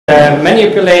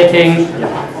manipulating,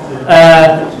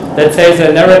 let's say,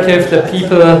 the narrative the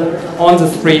people on the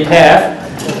street have.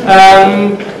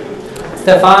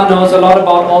 Stephane knows a lot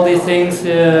about all these things.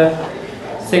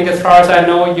 I think as far as I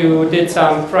know, you did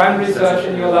some crime research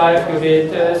in your life, you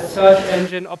did search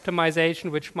engine optimization,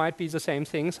 which might be the same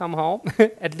thing somehow.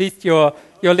 At least your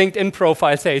LinkedIn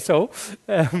profile says so.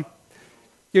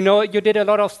 You know, you did a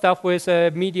lot of stuff with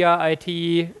media,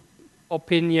 IT,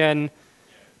 opinion,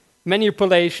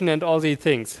 manipulation, and all these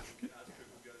things.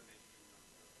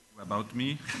 About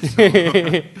me.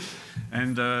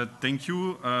 And thank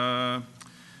you.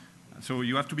 So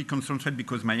you have to be concentrated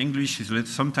because my English is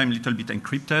sometimes a little bit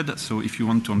encrypted. So if you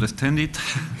want to understand it,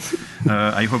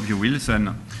 I hope you will.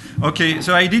 Then, okay.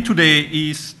 So idea today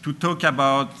is to talk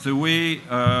about the way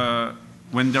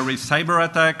when there is cyber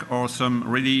attack or some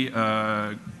really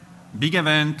big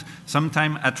event,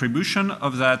 sometimes attribution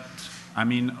of that, I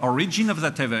mean, origin of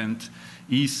that event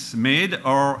is made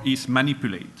or is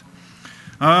manipulated.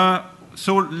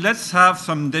 So let's have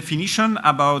some definition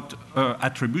about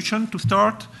attribution to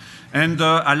start. And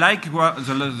I like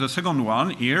the second one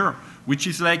here, which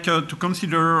is like to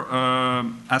consider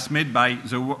as made by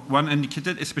the one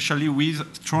indicated, especially with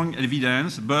strong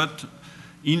evidence, but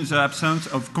in the absence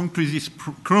of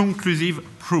conclusive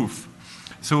proof.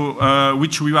 So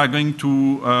which we are going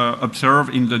to observe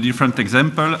in the different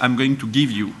example I'm going to give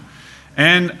you.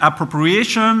 And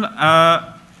appropriation,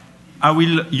 I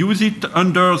will use it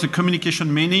under the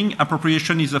communication meaning.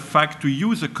 Appropriation is a fact to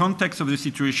use the context of the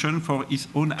situation for its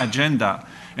own agenda.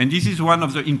 And this is one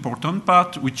of the important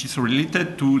parts which is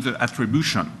related to the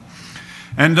attribution.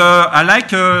 And I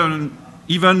like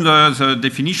even the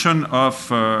definition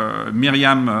of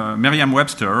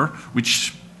Merriam-Webster,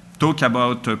 which talk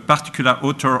about a particular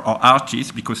author or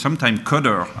artist, because sometimes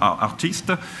coders are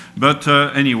artists. But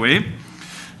anyway,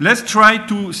 let's try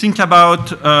to think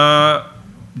about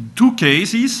two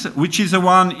cases, which is the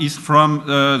one is from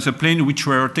the plane which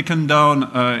were taken down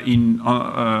in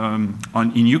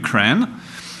Ukraine,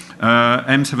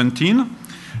 M17,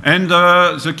 and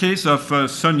the case of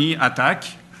Sony attack,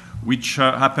 which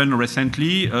happened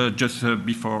recently, just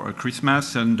before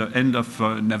Christmas and the end of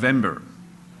November.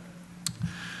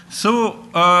 So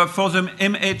for the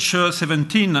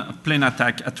MH17 plane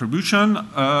attack attribution,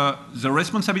 the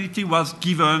responsibility was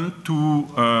given to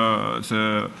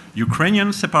the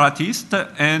Ukrainian separatists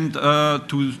and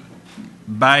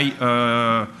by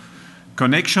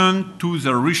connection to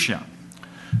the Russia.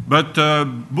 But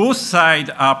both sides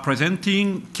are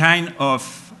presenting kind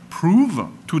of proof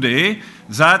today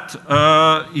that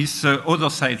is other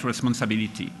side's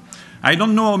responsibility. I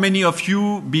don't know how many of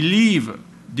you believe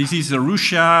this is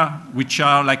Russia, which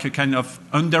are like a kind of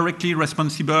indirectly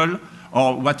responsible,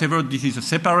 or whatever, this is a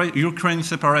Ukraine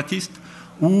separatist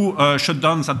who shut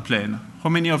down that plane. How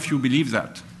many of you believe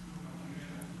that?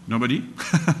 Nobody?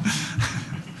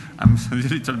 I'm a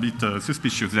little bit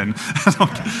suspicious then.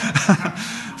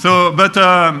 So, but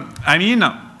I mean,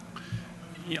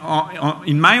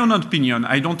 in my own opinion,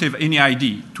 I don't have any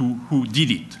idea to who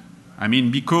did it. I mean,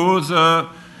 because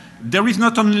there is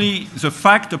not only the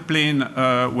fact the plane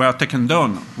was taken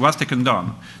down.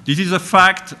 This is a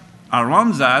fact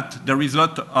around that there is a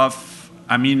lot of,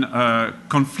 I mean,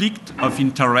 conflict of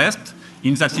interest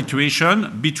in that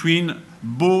situation between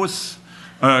both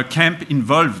camps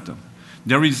involved.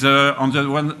 There is, on the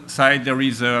one side, there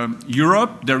is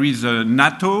Europe, there is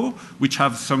NATO, which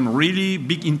have some really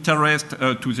big interest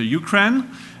to the Ukraine.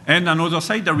 And on the other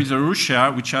side, there is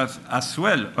Russia, which has as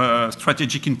well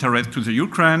strategic interest to the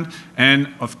Ukraine and,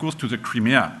 of course, to the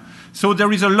Crimea. So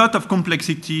there is a lot of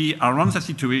complexity around the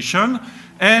situation.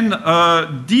 And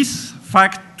this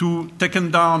fact to taken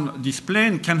down this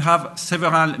plane can have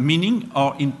several meaning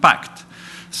or impact.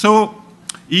 So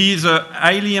it is a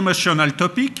highly emotional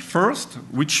topic, first,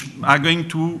 which are going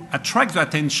to attract the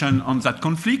attention on that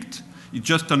conflict. It's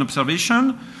just an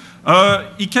observation.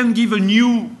 It can give a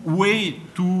new way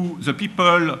to the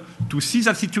people to see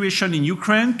that situation in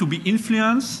Ukraine, to be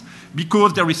influenced,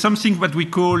 because there is something what we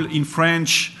call in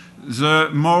French the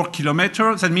more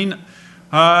kilometers. That means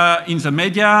in the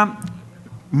media,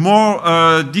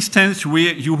 more distance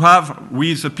you have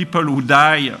with the people who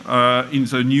die in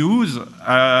the news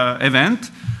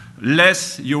event,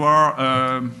 less you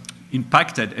are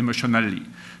impacted emotionally.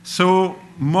 So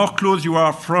more close you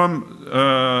are from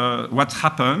what's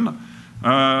happened,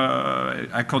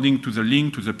 according to the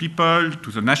link to the people,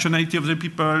 to the nationality of the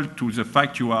people, to the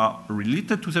fact you are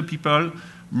related to the people,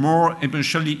 more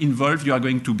emotionally involved you are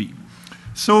going to be.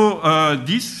 So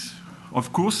this,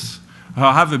 of course,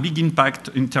 have a big impact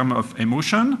in terms of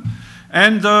emotion.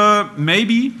 And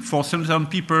maybe for some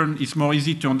people it's more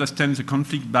easy to understand the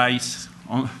conflict by,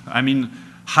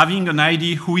 having an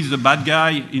idea who is the bad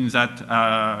guy in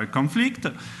that conflict.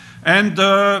 And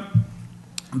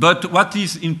but what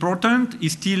is important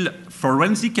is still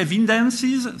forensic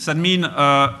evidences. That means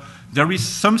there is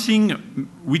something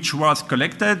which was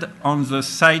collected on the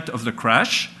site of the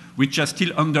crash, which are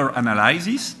still under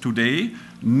analysis today.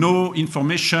 No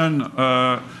information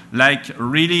like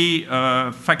really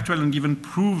factual and given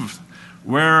proofs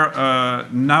were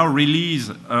now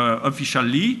released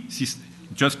officially. This is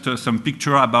just some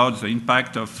picture about the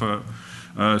impact of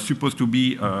supposed to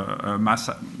be a mass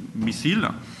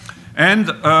missile. And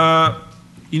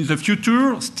in the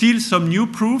future, still some new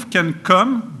proof can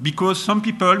come because some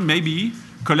people maybe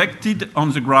collected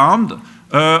on the ground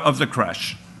of the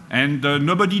crash. And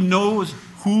nobody knows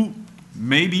who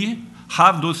maybe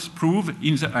have those proof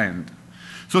in the end.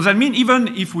 So that means even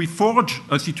if we forge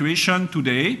a situation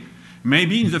today,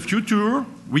 maybe in the future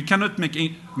we cannot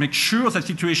make sure the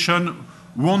situation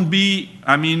won't be,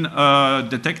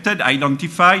 detected,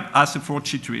 identified as a forged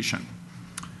situation.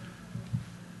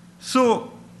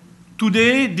 So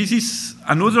today this is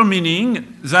another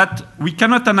meaning that we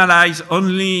cannot analyze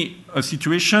only a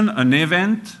situation, an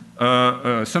event,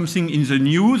 something in the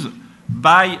news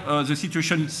by the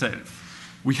situation itself.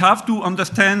 We have to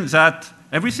understand that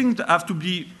everything has to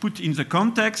be put in the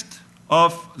context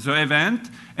of the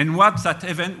event and what that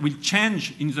event will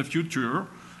change in the future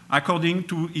according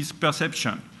to its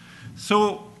perception.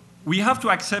 So we have to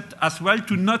accept as well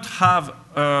to not have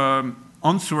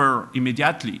answer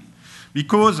immediately,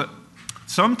 because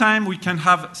sometimes we can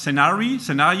have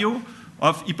scenario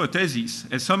of hypothesis,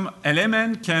 and some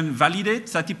element can validate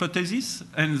that hypothesis,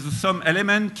 and some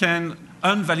element can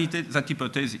invalidate that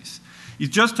hypothesis. It's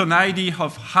just an idea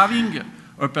of having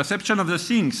a perception of the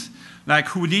things, like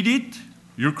who did it,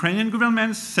 Ukrainian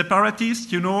government,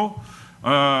 separatists,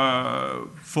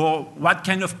 for what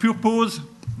kind of purpose.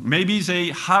 Maybe they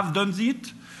have done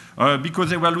it because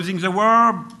they were losing the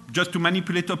war, just to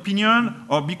manipulate opinion,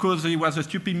 or because it was a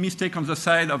stupid mistake on the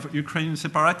side of Ukrainian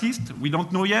separatists. We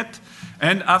don't know yet.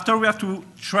 And after we have to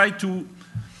try to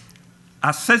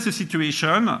assess the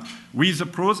situation with the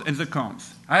pros and the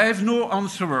cons. I have no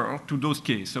answer to those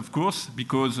cases, of course,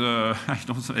 because I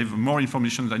don't have more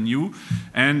information than you,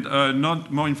 and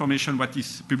not more information what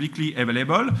is publicly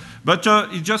available. But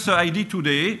it's just an idea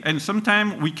today, and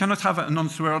sometimes we cannot have an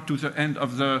answer to the end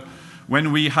of the,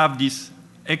 when we have this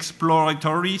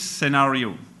exploratory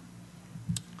scenario.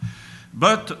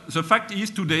 But the fact is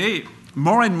today,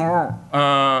 more and more,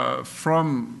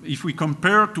 if we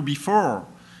compare to before,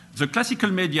 the classical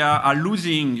media are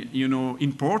losing,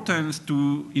 importance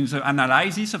in the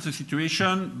analysis of the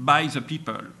situation by the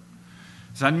people.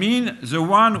 That means the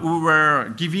one who were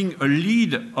giving a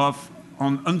lead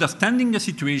on understanding the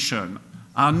situation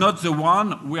are not the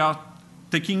one we are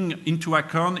taking into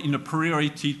account in a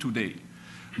priority today.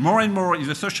 More and more is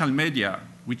the social media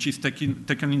which is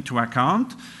taken into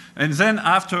account, and then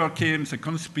after came the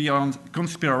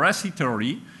conspiracy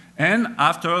theory, and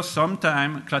after some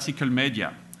time classical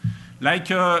media. Like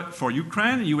for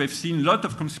Ukraine, you have seen a lot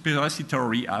of conspiracy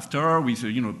theory after, with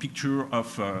picture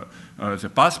of the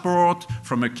passport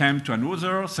from a camp to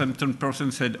another. Some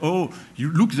person said, "Oh,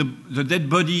 you look the dead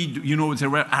body. They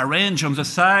were arranged on the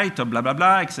site, blah blah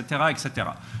blah, etc.,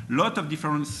 etc." Lot of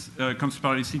different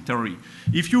conspiracy theory.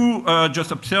 If you just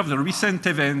observe the recent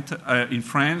event in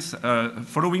France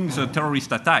following the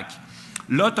terrorist attack,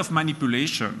 lot of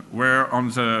manipulation were on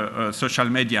the social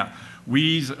media.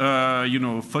 With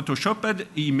photoshopped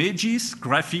images,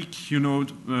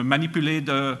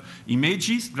 manipulated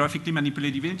images, graphically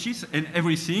manipulated images, and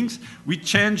everything, we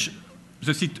change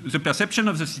the perception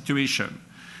of the situation.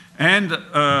 And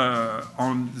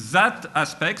on that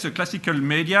aspect, the classical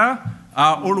media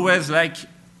are always like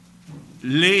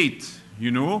late,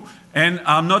 and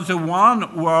are not the one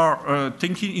who are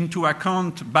taking into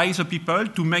account by the people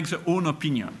to make their own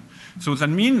opinion. So that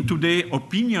means today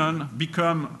opinion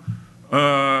become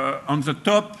on the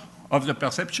top of the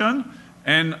perception,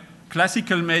 and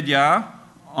classical media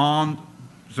on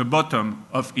the bottom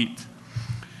of it.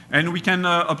 And we can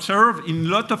observe in a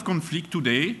lot of conflict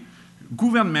today,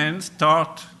 governments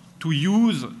start to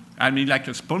use, like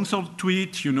a sponsored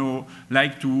tweet,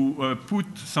 like to put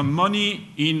some money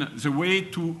in the way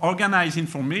to organize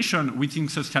information within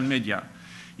social media.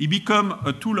 It becomes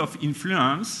a tool of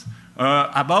influence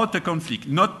about the conflict,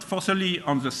 not forcefully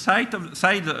on the side of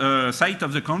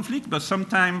the conflict, but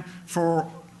sometimes for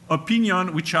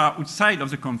opinion which are outside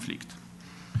of the conflict.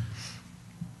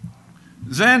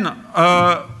 Then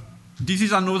this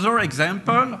is another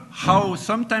example how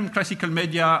sometimes classical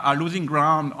media are losing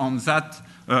ground on that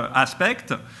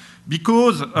aspect,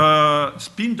 because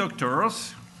spin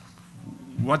doctors,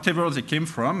 whatever they came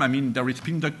from, I mean, there is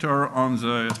spin doctor on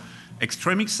the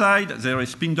extremic side, there is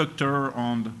spin doctor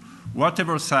on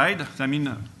whatever side. I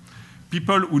mean,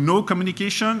 people who know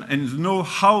communication and know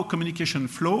how communication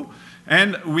flow.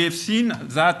 And we have seen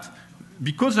that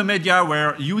because the media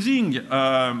were using,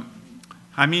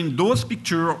 I mean, those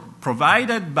pictures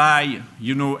provided by,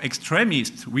 you know,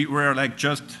 extremists, we were like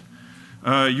just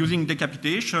using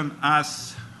decapitation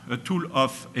as a tool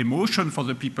of emotion for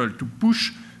the people, to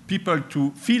push people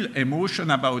to feel emotion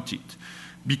about it.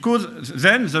 Because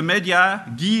then the media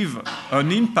give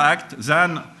an impact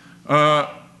than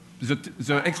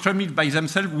the extremists by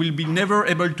themselves will be never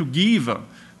able to give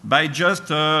by just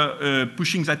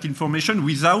pushing that information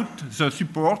without the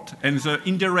support and the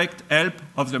indirect help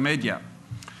of the media.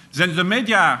 Then the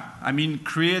media, I mean,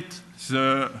 create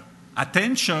the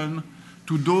attention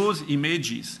to those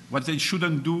images, what they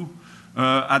shouldn't do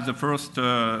at the first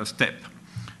step.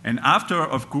 And after,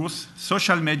 of course,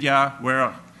 social media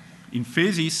were in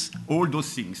phases all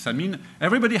those things. I mean,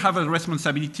 everybody have a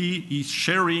responsibility, is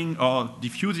sharing or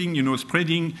diffusing, you know,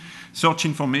 spreading such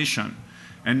information.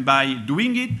 And by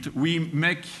doing it, we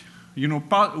make, you know,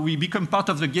 we become part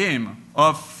of the game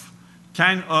of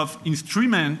kind of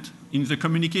instrument in the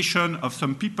communication of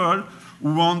some people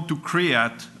who want to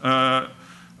create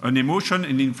an emotion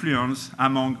and influence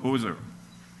among others.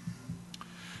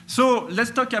 So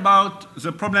let's talk about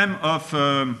the problem of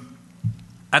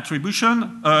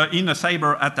attribution in a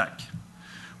cyber attack.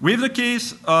 We have the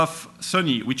case of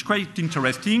Sony, which is quite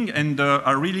interesting, and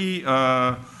I really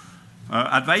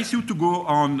advise you to go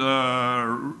on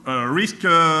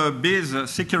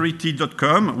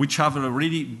risk-based-security.com, which have a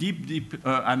really deep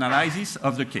analysis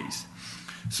of the case.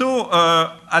 So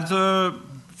at the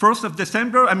 1st of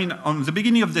December, I mean, on the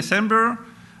beginning of December,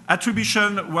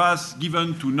 attribution was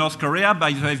given to North Korea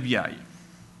by the FBI.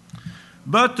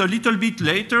 But a little bit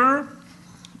later,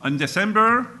 in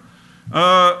December,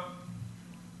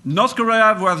 North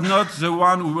Korea was not the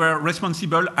one who were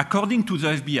responsible according to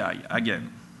the FBI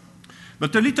again.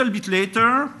 But a little bit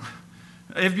later,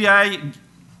 FBI,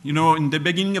 you know, in the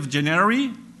beginning of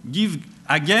January, give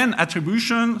again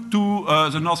attribution to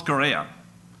the North Korea.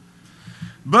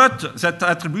 But that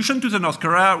attribution to the North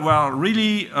Korea were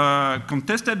really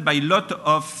contested by a lot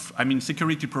of, I mean,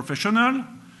 security professionals,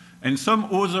 and some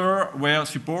others were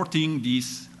supporting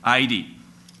this idea.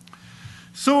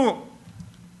 So,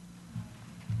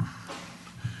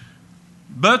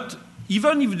 but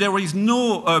even if there is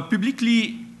no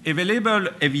publicly available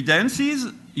evidences,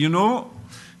 you know,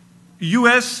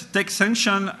 US takes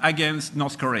sanction against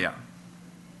North Korea.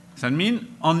 That means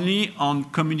only on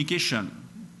communication.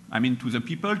 I mean, to the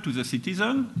people, to the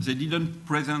citizen, they didn't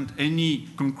present any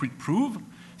concrete proof.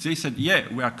 They said, yeah,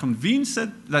 we are convinced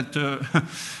that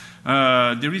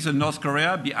there is a North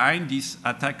Korea behind this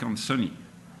attack on Sony.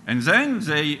 And then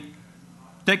they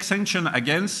take sanction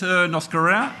against North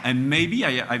Korea, and maybe,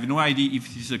 I have no idea if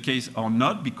this is the case or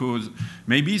not, because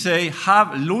maybe they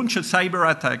have launched a cyber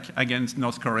attack against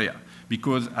North Korea,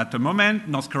 because at the moment,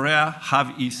 North Korea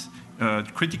have its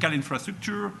critical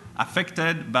infrastructure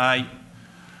affected by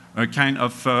a kind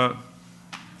of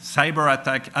cyber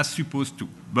attack as supposed to.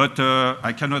 But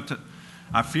I cannot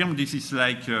affirm this is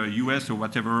like US or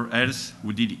whatever else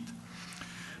who did it.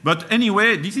 But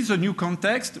anyway, this is a new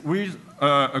context where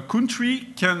a country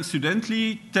can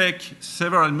suddenly take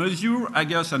several measures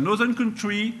against another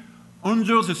country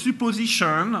under the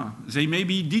supposition they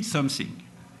maybe did something.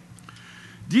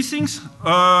 These things,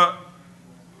 I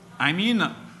mean,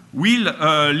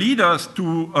 will lead us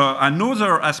to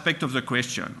another aspect of the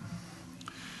question,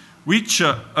 which,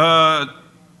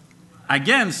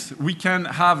 again, we can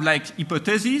have like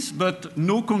hypotheses, but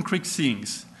no concrete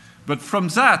things. But from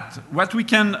that, what we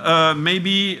can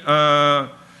maybe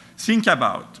think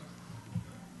about.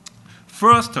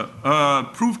 First,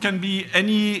 proof can be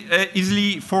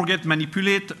easily forget,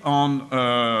 manipulate on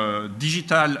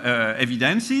digital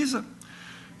evidences.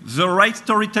 The right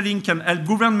storytelling can help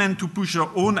government to push their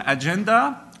own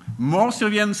agenda. More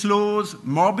surveillance laws,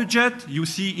 more budget. You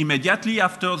see immediately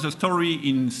after the story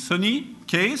in Sony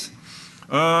case,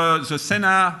 the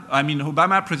Senate, I mean,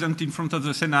 Obama presented in front of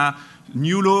the Senate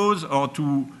new laws or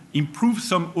to improve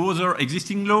some other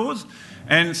existing laws,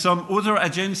 and some other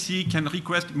agency can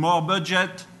request more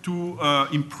budget to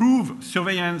improve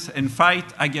surveillance and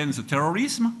fight against the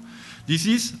terrorism. This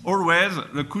is always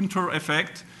the counter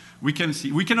effect we can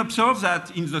see. We can observe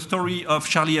that in the story of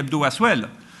Charlie Hebdo as well.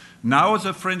 Now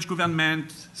the French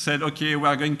government said, okay, we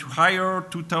are going to hire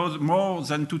more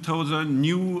than 2,000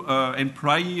 new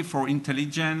employees for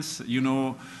intelligence,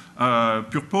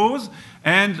 purpose,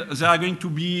 and there are going to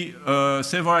be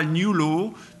several new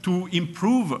laws to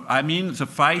improve, the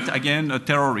fight against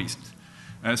terrorists.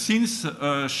 Since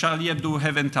Charlie Hebdo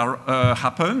event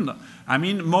happened,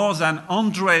 more than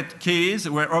 100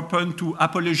 cases were open to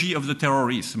apology of the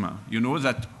terrorism.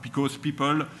 That because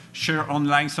people share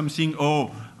online something,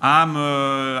 I'm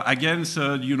against,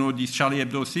 these Charlie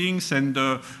Hebdo things, and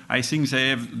I think they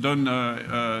have done,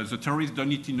 the terrorists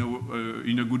done it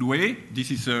in a good way. This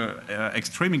is an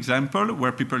extreme example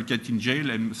where people get in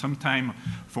jail and sometimes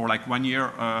for like 1 year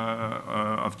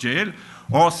of jail,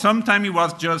 or sometimes it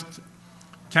was just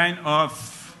kind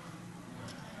of,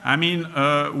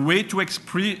 way to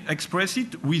express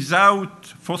it without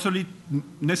forcibly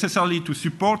necessarily to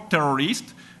support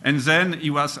terrorists, and then he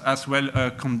was as well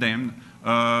condemned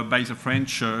by the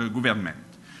French government.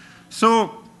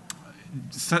 So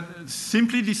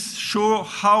simply this shows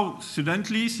how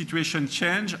suddenly situations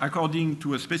change according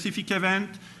to a specific event,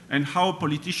 and how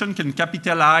politicians can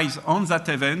capitalize on that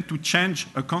event to change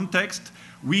a context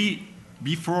we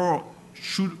before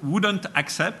wouldn't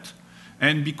accept,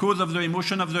 and because of the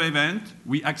emotion of the event,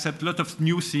 we accept a lot of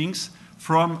new things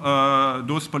from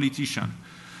those politicians.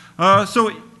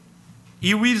 So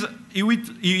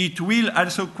it will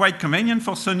also quite convenient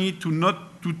for Sony to not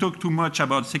to talk too much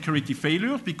about security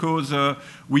failures, because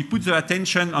we put the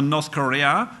attention on North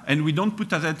Korea and we don't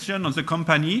put attention on the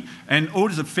company and all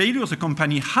the failures the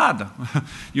company had,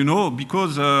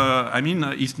 because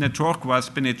its network was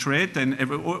penetrated and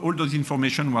all those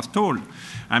information was told.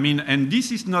 And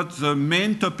this is not the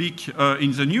main topic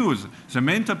in the news. The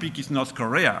main topic is North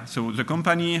Korea. So the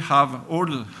company have all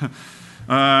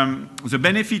the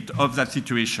benefit of that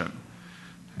situation.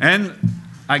 And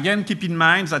again, keep in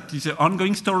mind that it's an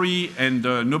ongoing story and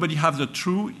nobody has the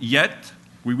truth yet.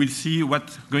 We will see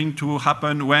what's going to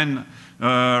happen when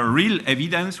real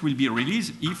evidence will be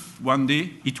released, if one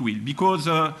day it will. Because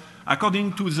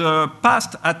according to the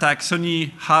past attacks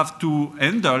Sony have to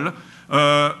handle,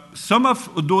 some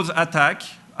of those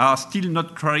attacks are still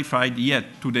not clarified yet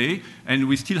today, and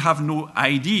we still have no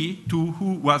idea to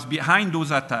who was behind those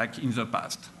attacks in the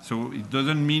past. So it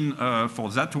doesn't mean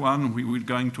for that one we will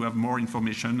going to have more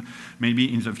information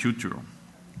maybe in the future.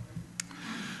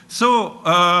 So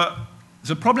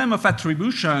the problem of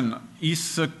attribution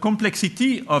is the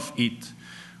complexity of it.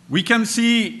 We can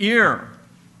see here,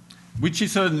 which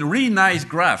is a really nice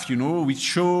graph, which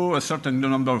shows a certain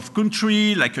number of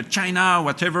countries, like China,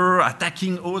 whatever,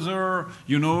 attacking other,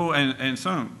 and so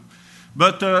on.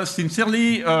 But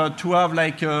sincerely, to have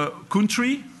like a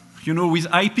country, with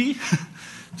IP,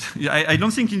 I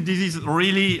don't think this is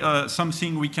really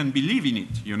something we can believe in it,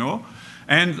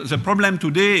 And the problem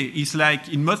today is like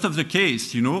in most of the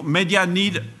case, media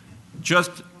need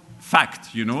just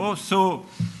fact, So,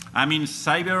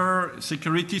 cyber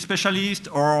security specialists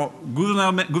or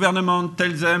government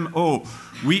tells them,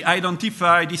 we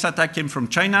identify this attack came from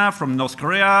China, from North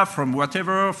Korea, from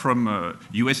whatever, from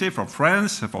USA, from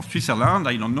France, from Switzerland,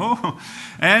 I don't know.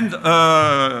 And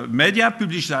media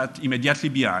publish that immediately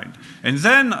behind. And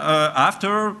then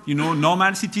after,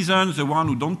 normal citizens, the one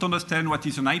who don't understand what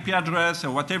is an IP address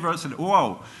or whatever, said,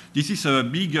 wow, this is a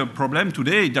big problem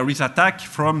today. There is attack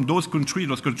from those countries.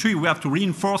 We have to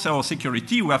reinforce our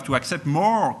security. We have to accept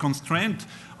more constraint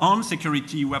on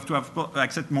security. We have to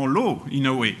accept more law in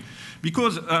a way.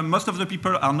 Because most of the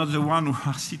people are not the ones who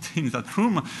are sitting in that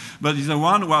room, but it's the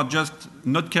ones who are just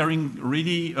not caring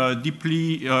really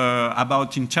deeply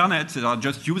about internet. They are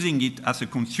just using it as a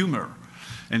consumer.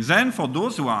 And then for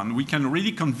those ones, we can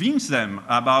really convince them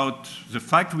about the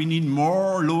fact we need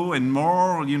more law and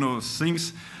more,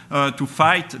 things to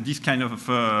fight this kind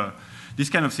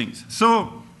of things.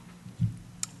 So,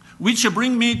 which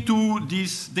bring me to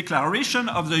this declaration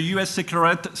of the U.S.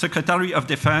 Secretary of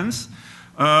Defense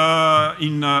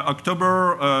in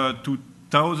October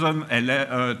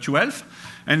 2012.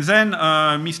 And then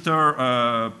Mr.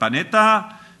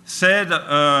 Panetta said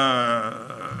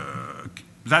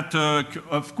that,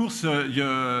 of course,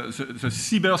 the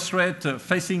cyber threat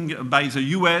facing by the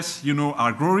US,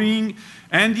 are growing.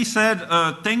 And he said,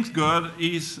 thank God,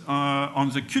 is on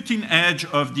the cutting edge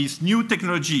of this new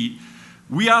technology.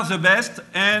 We are the best,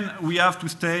 and we have to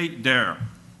stay there.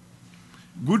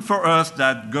 Good for us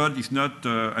that God is not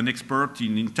an expert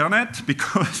in internet,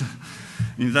 because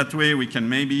in that way we can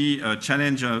maybe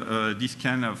challenge this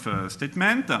kind of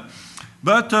statement.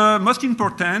 But most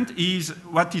important is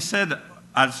what he said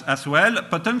as well.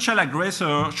 Potential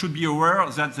aggressor should be aware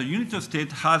that the United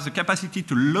States has the capacity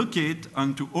to locate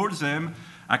and to hold them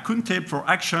accountable for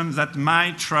actions that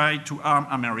might try to harm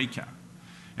America.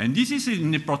 And this is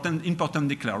an important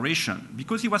declaration,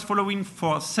 because he was following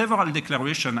for several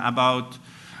declarations about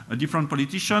different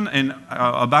politicians, and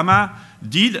Obama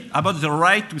did about the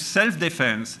right to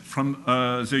self-defense from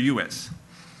the US.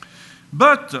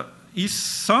 But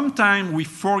sometimes we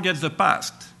forget the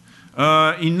past.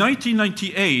 In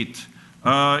 1998,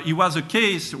 it was a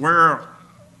case where,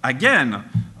 again,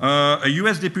 a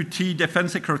US Deputy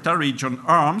Defense Secretary, John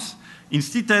Arms,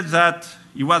 insisted that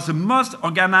it was the most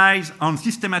organized and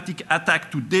systematic attack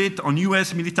to date on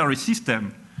US military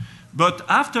system. But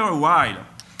after a while,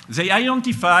 they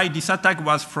identified this attack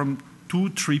was from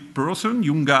 2-3 persons,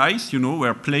 young guys,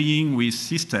 were playing with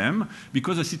system,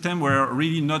 because the system were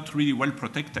really not really well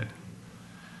protected.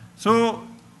 So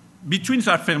between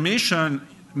the affirmation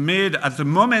made at the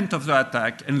moment of the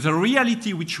attack and the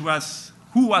reality which was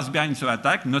who was behind the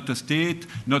attack, not a state,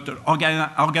 not an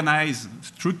organized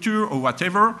structure or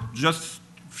whatever, just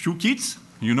few kids,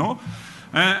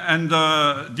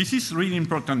 this is really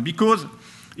important, because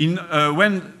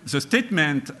when the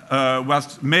statement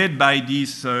was made by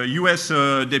this US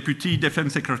Deputy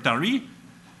Defense Secretary,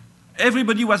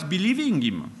 everybody was believing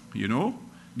him,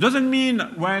 Doesn't mean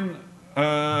when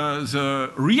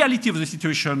the reality of the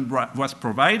situation was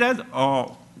provided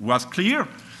or was clear.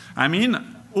 I mean,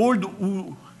 all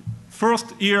who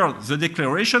first hear the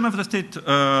declaration of the state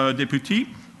deputy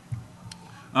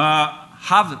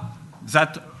have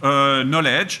that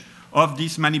knowledge of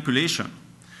this manipulation.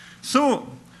 So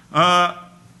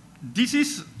this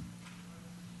is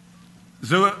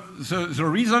the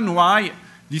reason why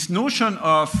this notion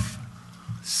of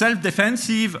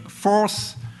self-defensive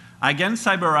force against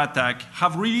cyber attack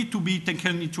have really to be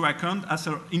taken into account as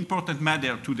an important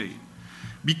matter today.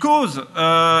 Because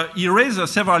he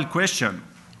raises several questions.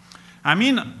 I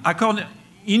mean,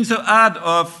 in the add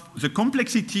of the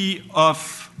complexity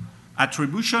of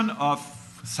attribution of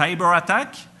cyber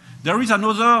attack, there is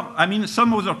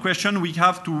some other question we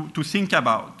have to think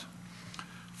about.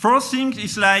 First thing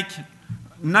is like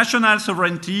national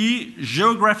sovereignty,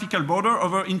 geographical border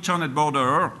over internet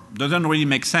border doesn't really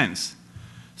make sense.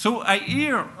 So I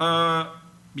hear,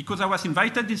 because I was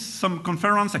invited to some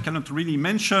conference, I cannot really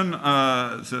mention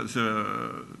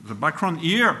the background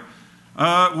here,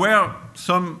 where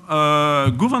some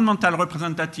governmental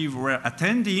representatives were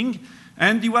attending,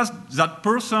 and it was that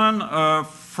person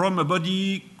from a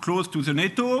body close to the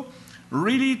NATO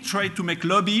really tried to make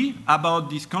lobby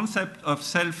about this concept of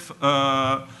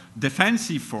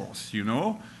self-defensive force,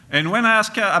 And when I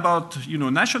ask about,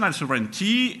 national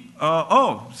sovereignty,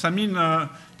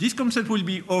 this concept will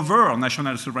be over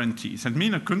national sovereignty. That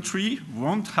means a country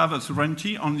won't have a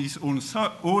sovereignty on its own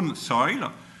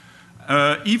soil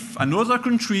if another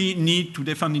country needs to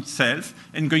defend itself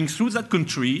and going through that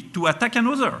country to attack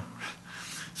another.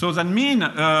 So that means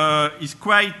it's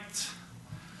quite,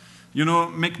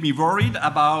 make me worried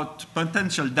about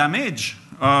potential damage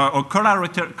or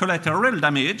collateral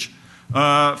damage.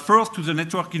 First, to the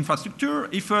network infrastructure.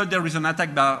 If there is an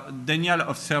attack by denial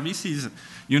of services,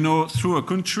 through a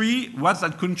country, what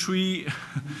that country,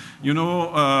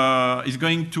 is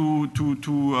going to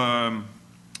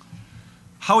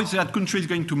how is that country is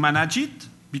going to manage it?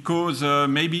 Because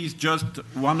maybe it's just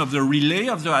one of the relay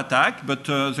of the attack, but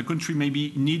the country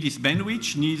maybe needs its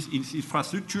bandwidth, needs its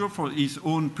infrastructure for its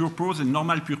own purpose and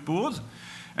normal purpose.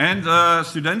 And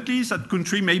suddenly, that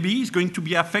country maybe is going to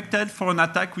be affected for an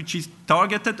attack which is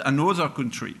targeted another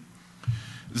country.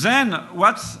 Then,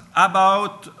 what's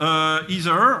about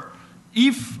either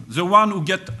if the one who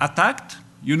get attacked,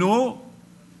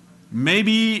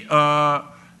 maybe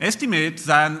estimate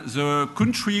that the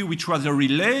country which was a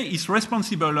relay is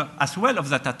responsible as well of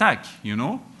that attack,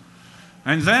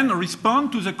 and then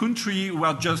respond to the country who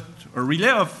are just a relay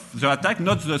of the attack,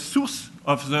 not the source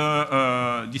of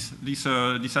the, this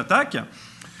attack.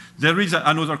 There is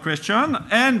another question,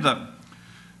 and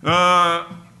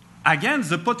again,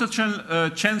 the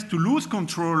potential chance to lose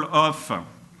control of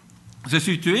the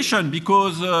situation,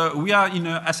 because we are in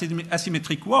an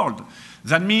asymmetric world.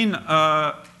 That means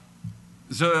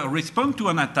the response to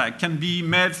an attack can be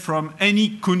made from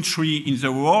any country in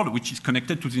the world which is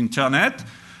connected to the internet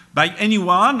by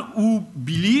anyone who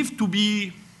believes to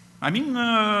be,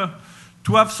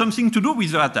 to have something to do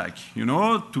with the attack,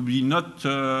 to be not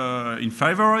in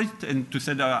favor of it, and to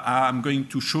say that I'm going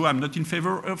to show I'm not in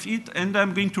favor of it, and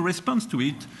I'm going to respond to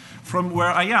it from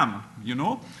where I am,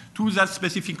 to that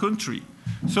specific country.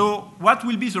 So what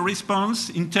will be the response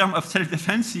in terms of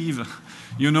self-defensive,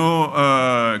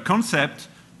 concept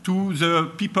to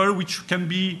the people which can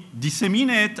be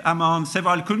disseminated among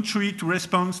several countries to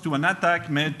respond to an attack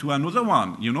made to another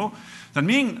one, you know? That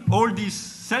means all this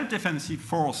self-defensive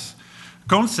force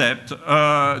concept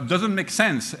doesn't make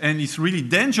sense, and it's really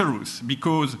dangerous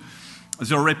because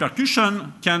the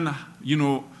repercussion can, you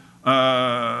know,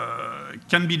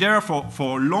 can be there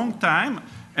for a long time,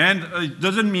 and it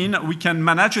doesn't mean we can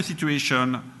manage a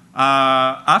situation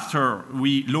after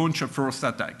we launch a first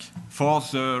attack, for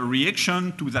the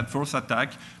reaction to that first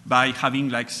attack by having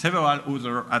like several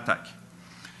other attacks.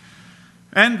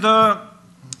 And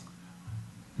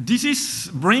this is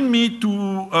bring me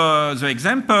to the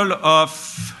example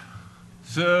of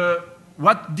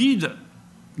what did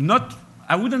not,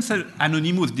 I wouldn't say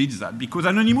Anonymous did that, because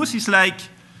Anonymous is like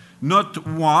not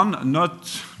one,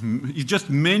 it's just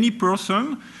many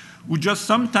persons who just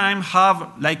sometimes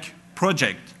have like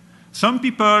project. Some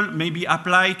people maybe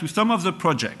apply to some of the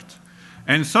project,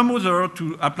 and some other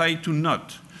to apply to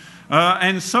not.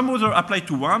 And some other apply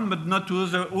to one, but not to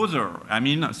the other. I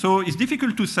mean, so it's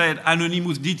difficult to say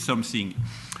Anonymous did something.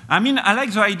 I mean, I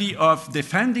like the idea of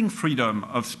defending freedom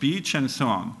of speech and so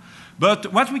on.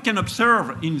 But what we can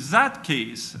observe in that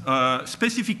case,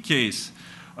 specific case,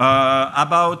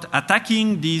 about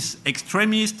attacking this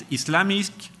extremist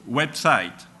Islamist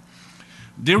website,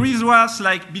 there was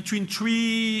like between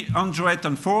 300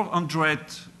 and 400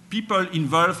 people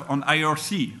involved on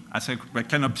IRC, as I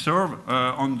can observe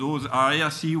on those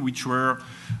IRC which were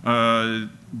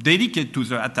dedicated to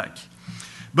the attack.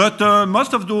 But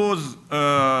most of those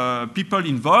people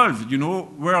involved, you know,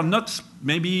 were not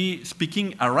maybe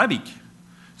speaking Arabic.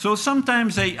 So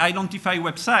sometimes they identify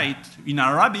websites in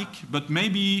Arabic, but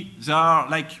maybe they are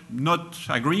like not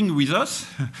agreeing with us,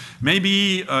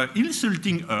 maybe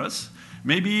insulting us,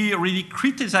 maybe really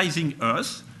criticizing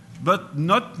us, but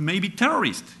not maybe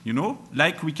terrorist, you know?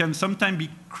 Like we can sometimes be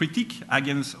critic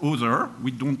against others, we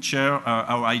don't share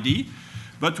our ID,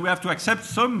 but we have to accept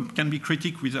some can be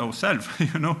critic with ourselves,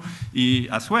 you know,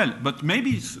 as well. But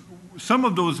maybe some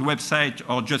of those websites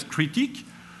are just critic,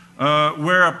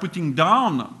 were putting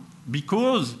down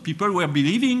because people were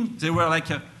believing they were like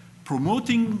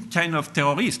promoting kind of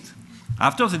terrorist.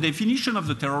 After the definition of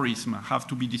the terrorism have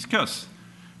to be discussed.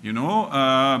 You know,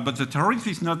 but the terrorism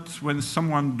is not when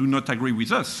someone do not agree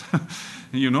with us,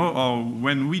 you know, or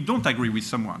when we don't agree with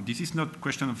someone. This is not a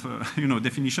question of, you know,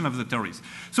 definition of the terrorist.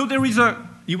 So there is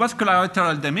it was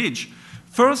collateral damage.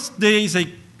 First they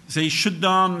shut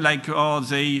down, like, or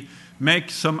they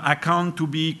make some account to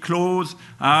be closed.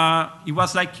 It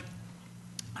was like,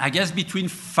 I guess, between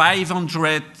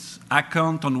 500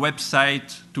 accounts on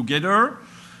website together.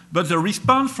 But the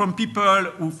response from people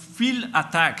who feel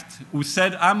attacked, who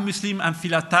said, I'm Muslim, I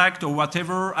feel attacked, or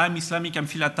whatever, I'm Islamic, I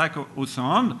feel attacked, or so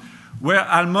on, were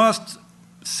almost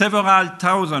several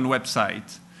thousand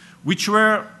websites, which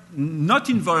were not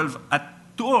involved at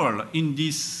all in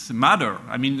this matter.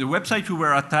 I mean, the website who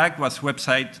were attacked was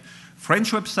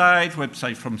French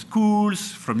website from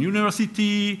schools, from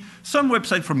university, some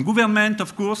website from government,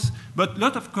 of course, but a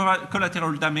lot of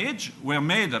collateral damage were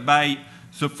made by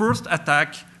the first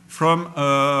attack from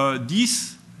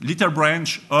this little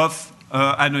branch of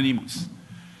Anonymous.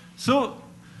 So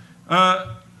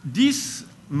this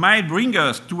might bring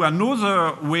us to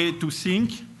another way to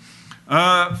think.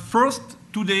 First,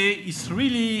 today is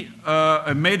really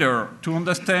a matter to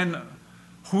understand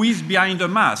who is behind the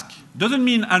mask. Doesn't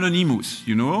mean Anonymous,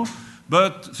 you know,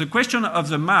 but the question of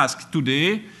the mask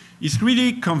today is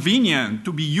really convenient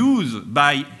to be used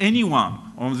by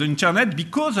anyone on the internet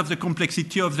because of the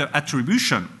complexity of the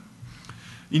attribution.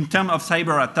 In terms of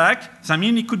cyber attack, I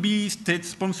mean, it could be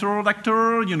state-sponsored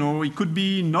actor, you know, it could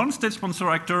be non-state-sponsored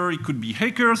actor, it could be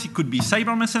hackers, it could be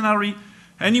cyber mercenary.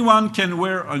 Anyone can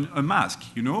wear a mask,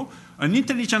 you know. An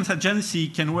intelligence agency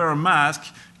can wear a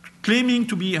mask claiming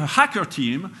to be a hacker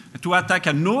team to attack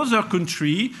another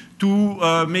country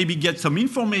to maybe get some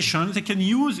information they can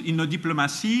use in a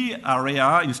diplomacy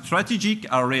area, in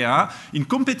strategic area, in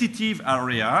competitive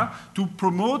area to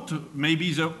promote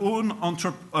maybe their own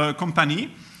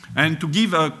company and to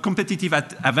give a competitive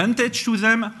advantage to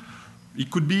them.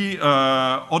 It could be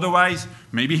otherwise,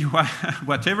 maybe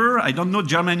whatever. I don't know,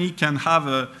 Germany can have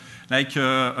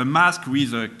a mask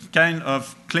with a kind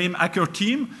of claim hacker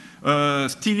team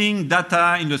stealing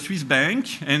data in the Swiss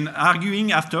bank and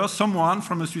arguing after someone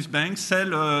from a Swiss bank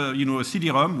sell you know, a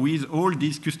CD-ROM with all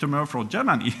these customers for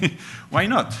Germany. Why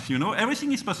not? You know,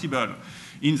 everything is possible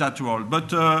in that world. But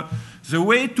the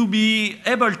way to be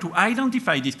able to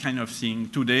identify this kind of thing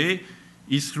today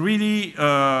is really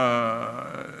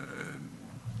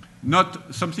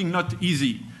not something not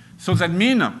easy. So that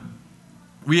means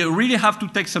we really have to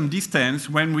take some distance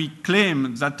when we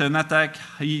claim that an attack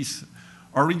is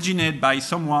originated by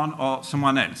someone or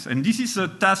someone else. And this is a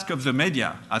task of the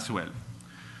media as well.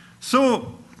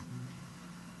 So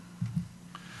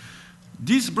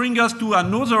this brings us to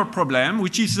another problem,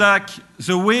 which is like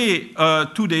the way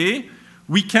today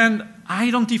we can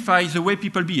identify the way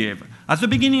people behave. At the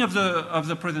beginning of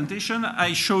the presentation,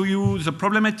 I show you the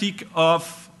problematic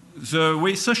of the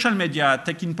way social media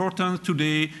take importance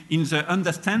today in the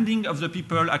understanding of the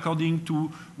people according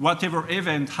to whatever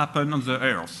event happened on the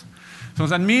earth. So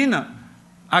that means,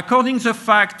 according to the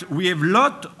fact, we have a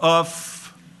lot of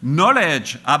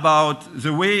knowledge about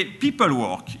the way people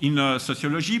work in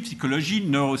sociology, psychology,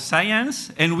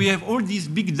 neuroscience, and we have all these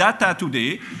big data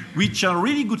today, which are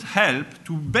really good help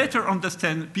to better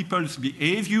understand people's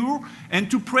behavior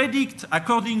and to predict,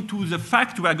 according to the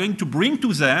fact we are going to bring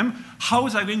to them, how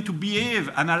they are going to behave,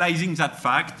 analyzing that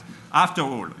fact after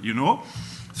all, you know?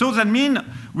 So that means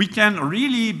we can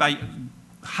really, by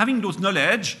having those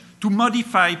knowledge, to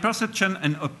modify perception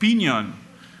and opinion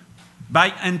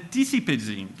by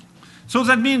anticipating. So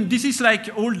that means this is like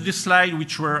all the slides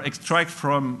which were extracted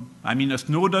from, a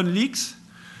Snowden leaks.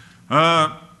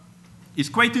 It's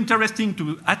quite interesting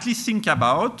to at least think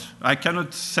about. I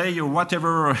cannot say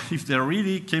whatever if they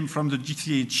really came from the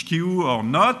GCHQ or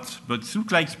not, but it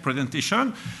looks like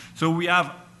presentation. So we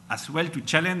have as well to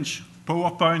challenge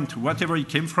PowerPoint, whatever it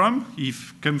came from.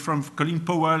 If it came from Colin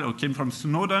Powell or came from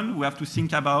Snowden, we have to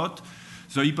think about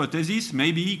the hypothesis.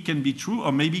 Maybe it can be true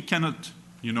or maybe cannot,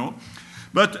 you know.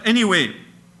 But anyway,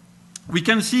 we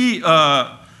can see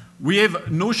we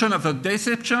have notion of a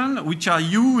deception which are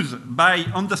used by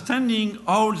understanding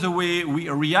all the way we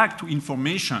react to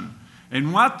information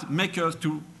and what makes us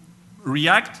to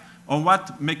react or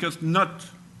what makes us not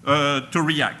to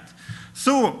react.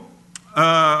 So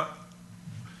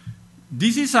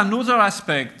this is another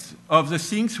aspect of the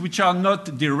things which are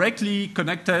not directly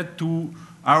connected to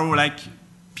our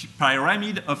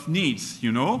pyramid of needs,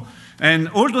 you know. And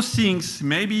all those things,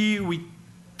 maybe we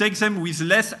take them with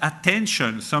less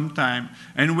attention sometimes,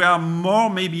 and we are more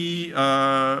maybe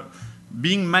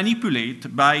being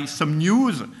manipulated by some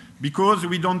news because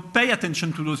we don't pay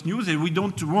attention to those news and we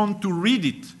don't want to read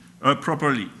it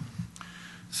properly.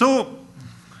 So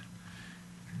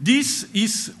this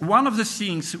is one of the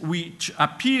things which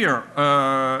appear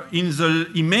in the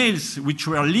emails which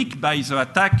were leaked by the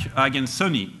attack against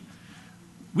Sony,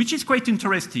 which is quite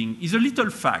interesting. It's a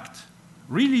little fact,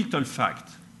 really little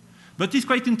fact. But it's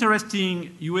quite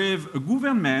interesting. You have a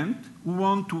government who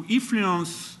want to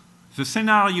influence the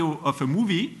scenario of a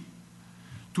movie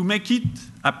to make it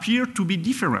appear to be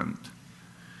different.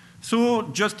 So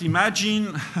just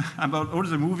imagine about all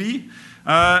the movie.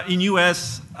 In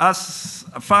US, as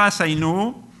far as I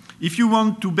know, if you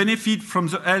want to benefit from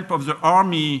the help of the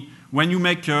army when you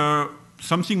make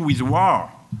something with war,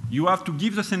 you have to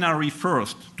give the scenario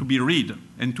first to be read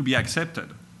and to be accepted.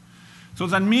 So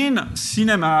that means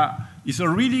cinema is a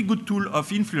really good tool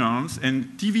of influence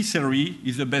and TV series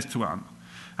is the best one.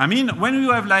 I mean, when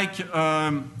you have like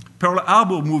Pearl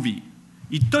Harbor movie,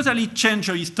 it totally changed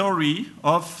the story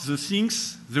of the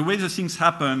things, the way the things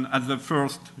happen at the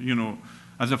first, you know,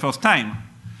 at the first time.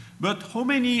 But how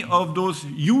many of those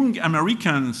young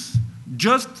Americans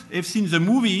just have seen the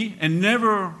movie and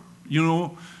never, you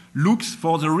know, looks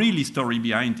for the real story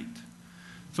behind it?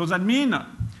 So that means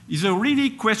it's a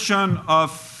really question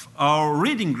of our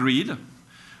reading grid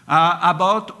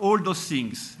about all those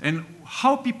things and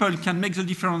how people can make the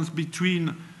difference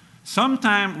between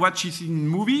sometimes what is in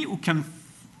movie who can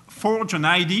forge an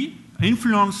idea,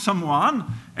 influence someone,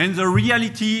 and the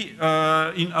reality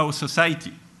in our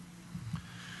society.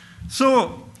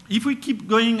 So if we keep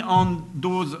going on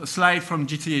those slides from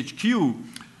GCHQ,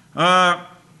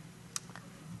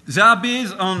 they are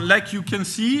based on, like you can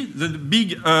see, the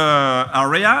big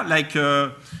area, like,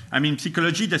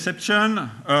 psychology, deception,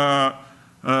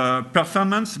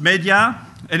 performance, media,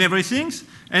 and everything.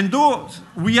 And those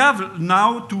we have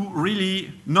now to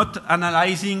really not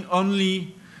analyzing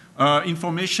only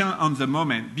information on the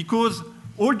moment, because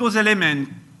all those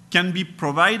elements can be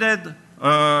provided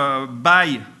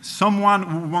by someone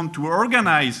who wants to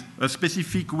organize a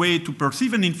specific way to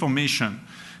perceive an information.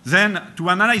 Then to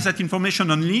analyze that information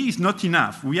only is not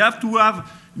enough. We have to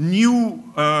have new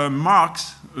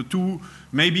marks to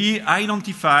maybe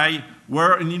identify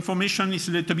where an information is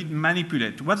a little bit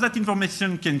manipulated. What that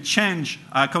information can change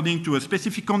according to a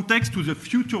specific context to the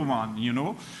future one, you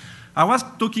know. I was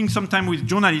talking sometime with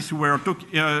journalists who were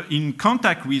in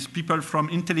contact with people from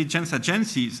intelligence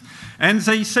agencies, and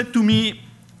they said to me,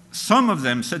 some of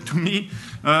them said to me,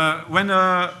 when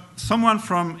someone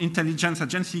from intelligence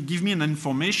agency give me an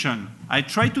information, I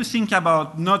try to think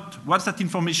about not what that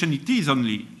information it is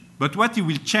only, but what it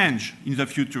will change in the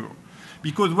future.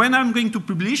 Because when I'm going to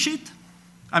publish it,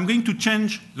 I'm going to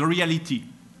change the reality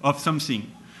of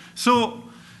something. So,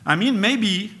 I mean,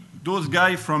 maybe those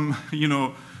guys from,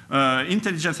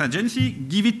 intelligence agency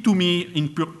give it to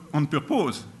me on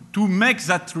purpose to make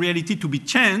that reality to be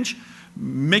changed,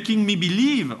 making me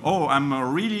believe, oh, I'm a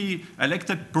really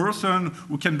elected person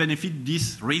who can benefit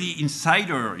this really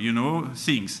insider,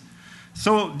 things.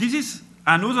 So this is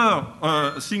another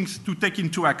things to take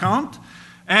into account.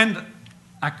 And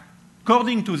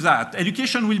according to that,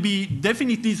 education will be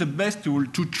definitely the best tool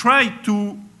to try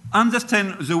to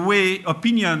understand the way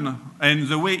opinion and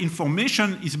the way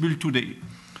information is built today.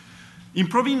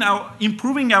 Improving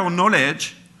our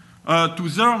knowledge to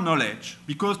their knowledge,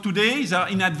 because today they are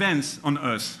in advance on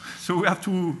us. So we have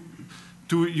to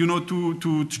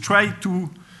try to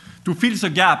fill the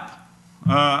gap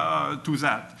to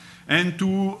that, and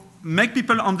to make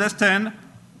people understand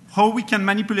how we can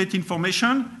manipulate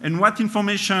information and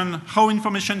how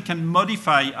information can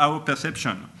modify our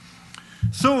perception.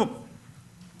 So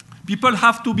people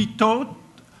have to be taught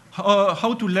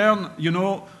how to learn,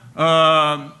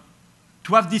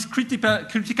 to have this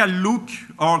critical look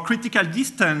or critical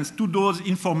distance to those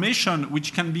information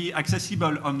which can be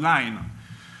accessible online.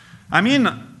 I mean,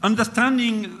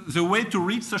 understanding the way to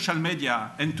read social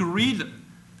media and to read,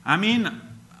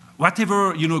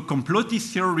 whatever,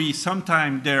 complotist theory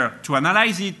sometime there, to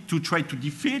analyze it, to try to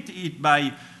defeat it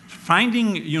by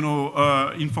finding,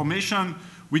 information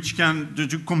which can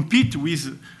compete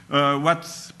with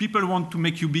what people want to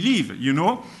make you believe,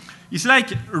 It's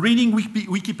like reading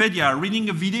Wikipedia, reading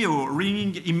a video,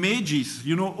 reading images,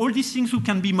 all these things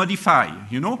can be modified,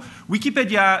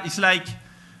 Wikipedia is like,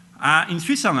 in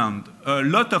Switzerland, a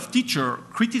lot of teachers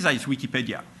criticize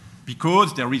Wikipedia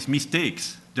because there is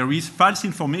mistakes, there is false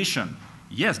information.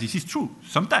 Yes, this is true,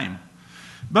 sometimes.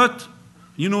 But,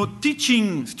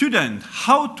 teaching students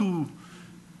how to,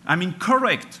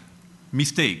 correct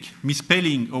mistake,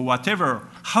 misspelling or whatever,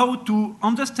 how to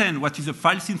understand what is a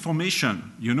false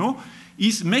information,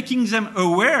 is making them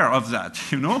aware of that,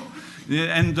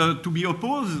 and to be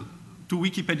opposed to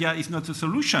Wikipedia is not a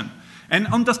solution. And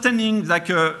understanding like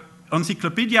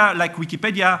encyclopedia like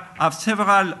Wikipedia have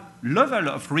several levels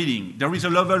of reading. There is a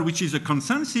level which is a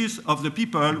consensus of the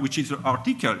people, which is an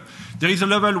article. There is a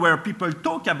level where people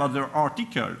talk about their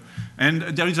article. And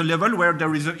there is a level where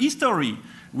there is a history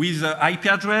with IP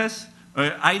address,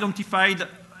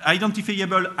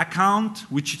 identifiable account,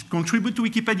 which contribute to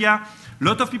Wikipedia, a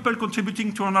lot of people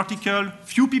contributing to an article,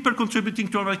 few people contributing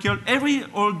to an article.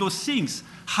 All those things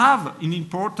have an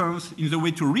importance in the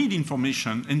way to read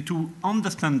information and to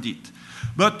understand it.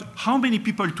 But how many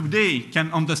people today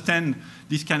can understand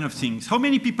these kind of things? How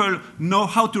many people know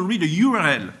how to read a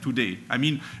URL today? A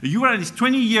URL is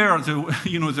 20 years,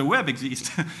 the web exists.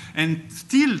 And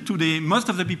still today, most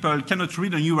of the people cannot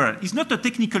read a URL. It's not a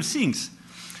technical thing.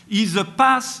 It's a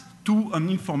path to an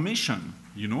information,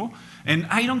 And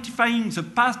identifying the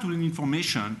path to an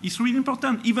information is really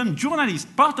important. Even journalists,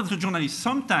 part of the journalists,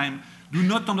 sometimes do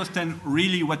not understand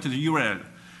really what is a URL.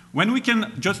 When we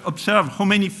can just observe how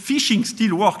many phishing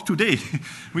still work today,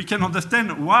 we can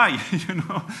understand why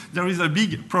there is a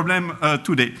big problem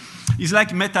today. It's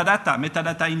like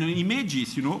metadata in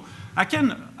images.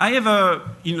 I have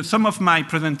in some of my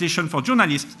presentation for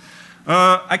journalists,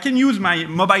 I can use my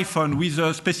mobile phone with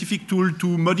a specific tool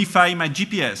to modify my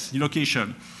GPS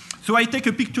location. So I take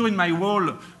a picture in my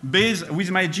wall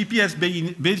with my GPS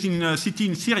based in a city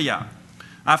in Syria.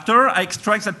 After, I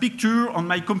extract that picture on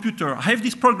my computer. I have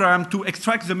this program to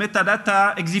extract the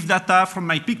metadata, EXIF data from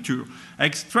my picture. I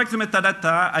extract the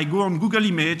metadata, I go on Google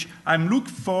Image, I look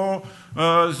for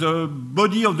the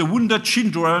body of the wounded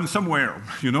children somewhere,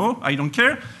 I don't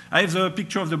care. I have the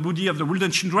picture of the body of the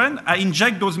wounded children. I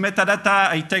inject those metadata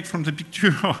I take from the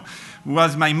picture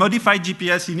was my modified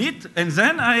GPS in it, and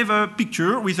then I have a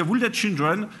picture with the wounded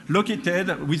children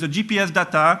located with the GPS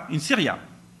data in Syria,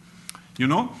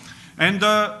 And,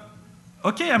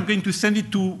 okay, I'm going to send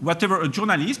it to whatever a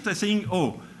journalist saying,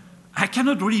 oh, I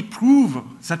cannot really prove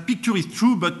that picture is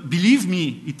true, but believe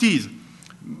me, it is.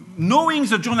 Knowing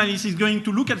the journalist is going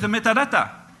to look at the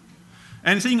metadata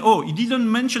and saying, oh, he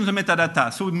didn't mention the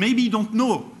metadata, so maybe he don't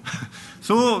know.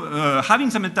 So having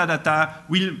the metadata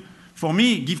will, for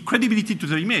me, give credibility to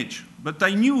the image. But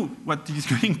I knew what it is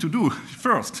going to do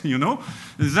first,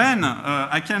 Then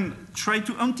I can try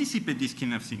to anticipate this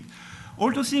kind of thing. All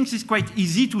those things is quite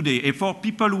easy today. And for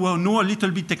people who know a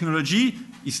little bit technology,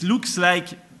 it looks like,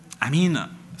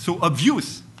 so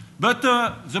obvious. But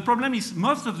the problem is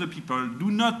most of the people do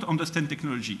not understand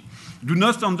technology, do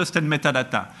not understand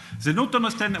metadata. They don't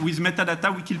understand with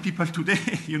metadata we kill people today,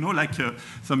 you know, like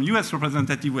some US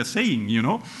representative was saying, you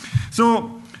know.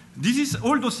 So this is,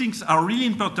 all those things are really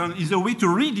important, is a way to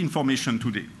read information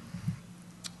today.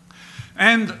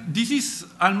 And this is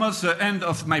almost the end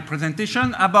of my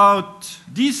presentation about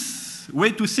this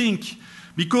way to think,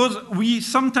 because we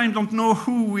sometimes don't know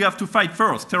who we have to fight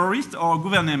first, terrorists or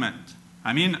government.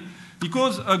 I mean,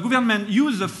 because a government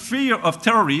uses the fear of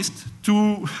terrorists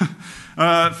to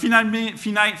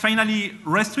finally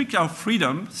restrict our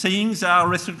freedom, saying they are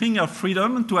restricting our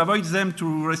freedom. To avoid them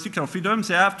to restrict our freedom,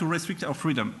 they have to restrict our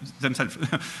freedom themselves.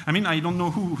 I mean, I don't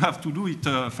know who have to do it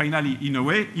finally in a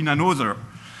way, in another.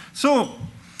 So,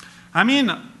 I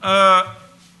mean,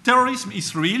 terrorism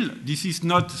is real. This is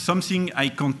not something I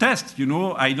contest, you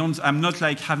know. I'm not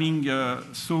like having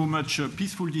so much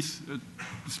peaceful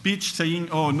speech saying,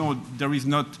 oh, no, there is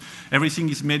not, everything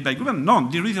is made by government. No,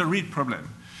 there is a real problem.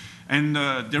 And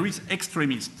there is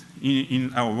extremists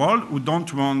in our world who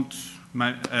don't want,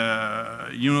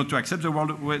 you know, to accept the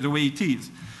world the way it is.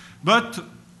 But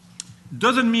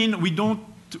doesn't mean we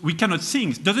cannot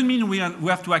think. Doesn't mean we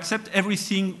have to accept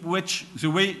everything which the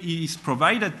way is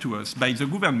provided to us by the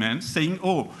government, saying,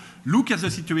 oh, look at the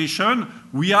situation,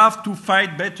 we have to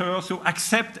fight better, so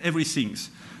accept everything.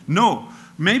 No,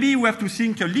 maybe we have to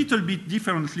think a little bit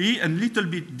differently and a little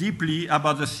bit deeply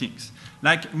about the things.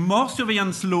 Like more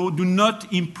surveillance law do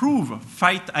not improve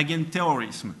fight against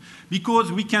terrorism,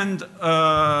 because we can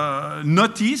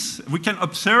notice, we can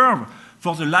observe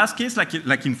for the last case,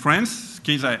 like in France,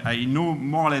 case I know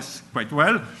more or less quite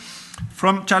well,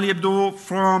 from Charlie Hebdo,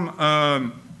 from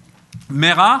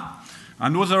Mera,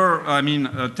 another,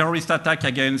 terrorist attack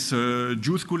against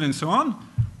Jew school and so on,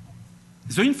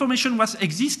 the information was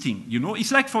existing, you know.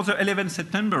 It's like for the 11th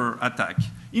September attack.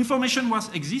 Information was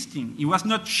existing. It was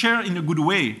not shared in a good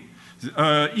way.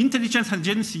 Intelligence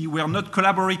agencies were not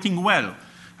collaborating well.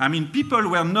 I mean, people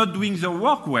were not doing their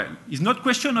work well. It's not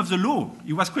question of the law.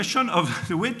 It was question of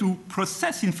the way to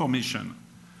process information,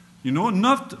 you know,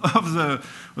 not of the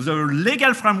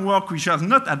legal framework which was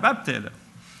not adapted.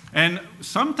 And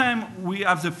sometimes we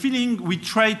have the feeling we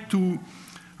try to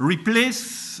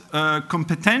replace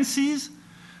competencies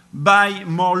by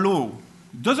more law.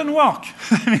 It doesn't work.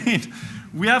 I mean,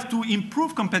 we have to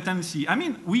improve competency.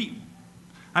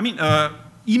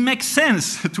 It makes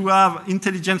sense to have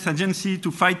intelligence agency to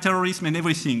fight terrorism and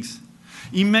everything.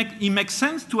 It makes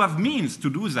sense to have means to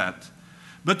do that.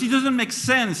 But it doesn't make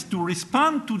sense to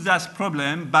respond to that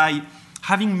problem by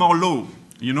having more law,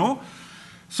 you know?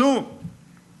 So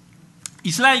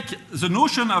it's like the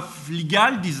notion of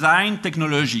legal design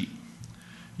technology.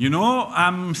 You know,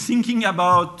 I'm thinking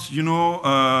about, you know,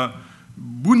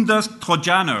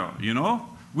 Bundestrojaner, you know?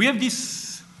 We have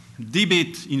this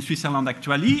debate in Switzerland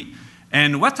actually.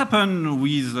 And what happened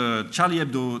with Charlie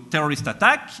Hebdo terrorist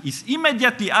attack is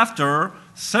immediately after,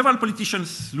 several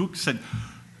politicians said,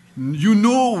 you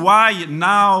know why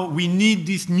now we need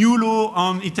this new law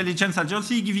on intelligence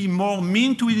agency, giving more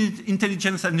means to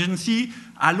intelligence agency,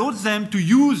 allows them to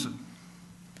use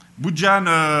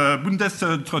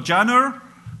Bundestrojaner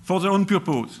for their own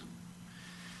purpose.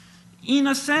 In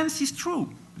a sense, it's true.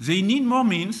 They need more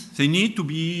means. They need to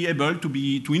be able to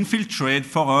infiltrate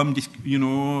forum, you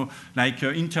know, like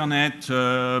internet,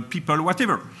 people,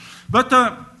 whatever. But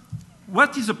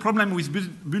what is the problem with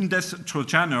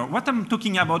Bundestrojaner? What I'm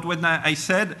talking about when I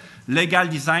said legal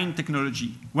design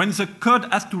technology, when the code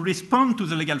has to respond to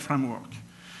the legal framework.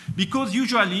 Because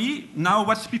usually, now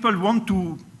what people want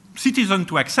citizens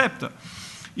to accept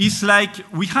is like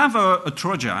we have a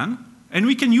Trojan, and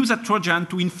we can use that Trojan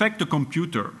to infect a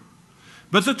computer.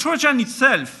 But the Trojan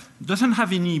itself doesn't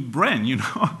have any brain, you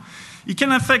know. It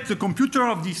can affect the computer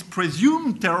of this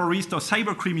presumed terrorist or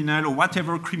cyber criminal or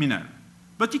whatever criminal.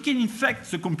 But it can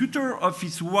infect the computer of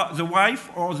the wife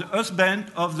or the husband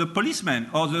of the policeman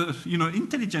or the, you know,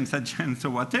 intelligence agent or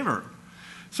whatever.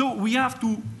 So we have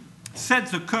to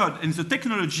set the code and the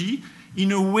technology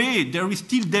in a way there is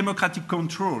still democratic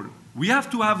control. We have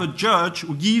to have a judge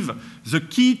who gives the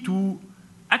key to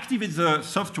activate the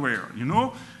software, you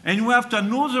know, and we have to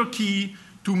another key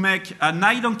to make an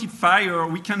identifier.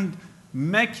 We can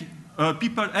make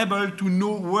people able to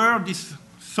know where this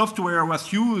software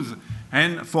was used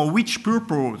and for which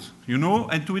purpose, you know,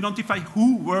 and to identify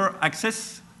who were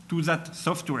access to that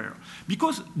software.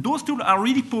 Because those tools are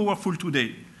really powerful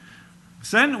today.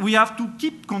 Then we have to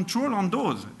keep control on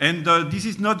those, and this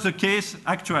is not the case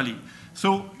actually.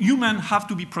 So humans have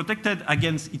to be protected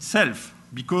against itself,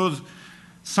 because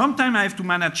sometimes I have to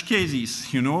manage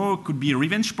cases, you know, could be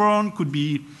revenge porn, could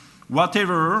be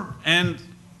whatever, and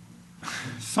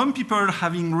some people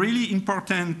having really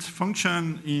important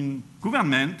function in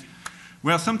government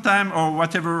where sometime or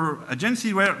whatever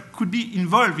agency where could be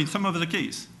involved in some of the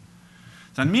case.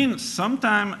 That means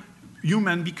sometimes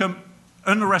human become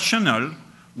unrational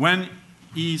when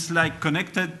it's like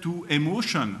connected to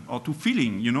emotion or to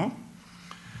feeling, you know?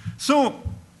 So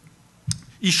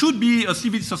it should be a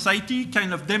civil society,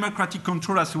 kind of democratic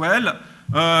control as well,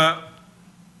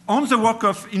 on the work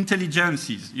of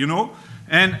intelligences, you know?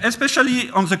 And especially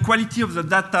on the quality of the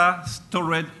data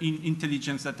stored in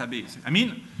intelligence database. I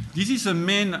mean, this is a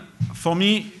main, for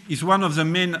me, is one of the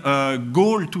main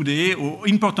goal today, or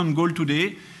important goal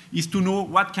today, is to know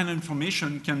what kind of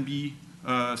information can be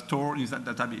stored in that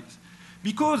database.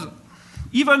 Because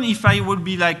even if I would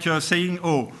be like saying,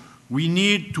 oh, we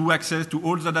need to access to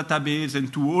all the database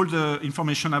and to all the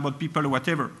information about people or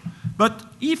whatever, but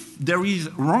if there is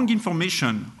wrong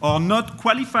information or not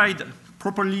qualified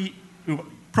properly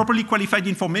qualified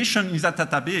information in that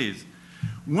database,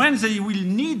 when they will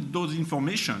need those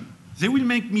information, they will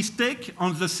make mistake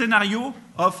on the scenario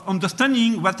of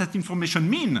understanding what that information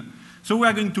means. So we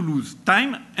are going to lose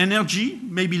time, energy,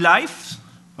 maybe lives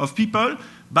of people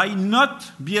by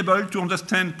not be able to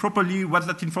understand properly what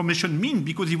that information means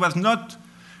because it was not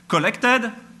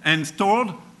collected and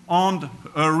stored and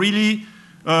really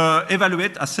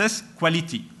evaluate, assess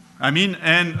quality. I mean,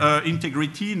 and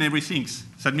integrity and everything.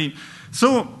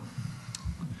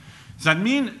 That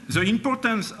means the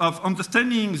importance of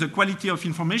understanding the quality of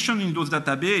information in those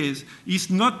databases is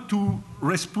not to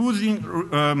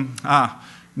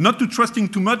not to trusting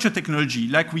too much a technology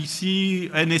like we see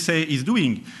NSA is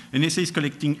doing. NSA is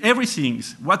collecting everything,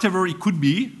 whatever it could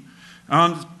be,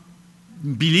 and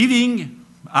believing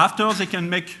after they can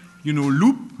make, you know,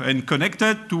 loop and connect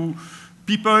it to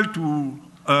people, to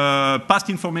past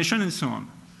information and so on.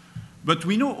 But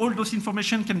we know all those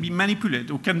information can be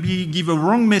manipulated or can be give a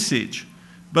wrong message.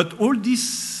 But all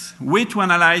this way to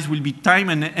analyze will be time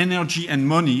and energy and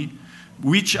money,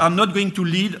 which are not going to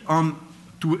lead on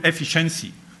to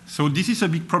efficiency. So this is a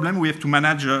big problem we have to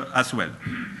manage as well.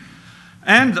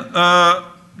 And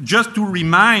just to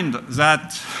remind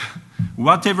that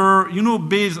whatever, you know,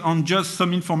 based on just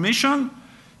some information,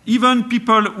 even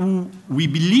people who we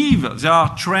believe they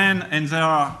are trained and they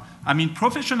are, I mean,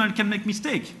 professional can make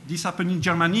mistake. This happened in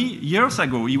Germany years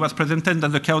ago. He was presented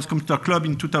at the Chaos Computer Club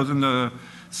in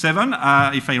 2007,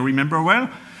 if I remember well.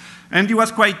 And it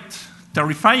was quite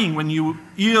terrifying when you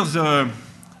hear the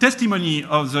testimony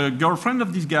of the girlfriend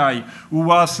of this guy who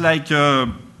was like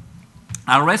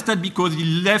arrested because he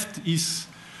left his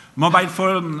mobile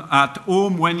phone at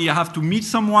home when he have to meet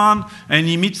someone, and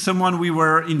he meets someone we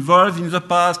were involved in the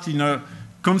past in a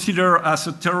considered as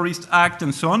a terrorist act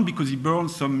and so on because he burned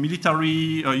some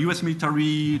military, US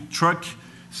military truck,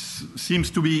 seems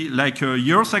to be like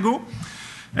years ago.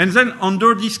 And then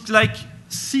under this like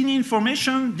scene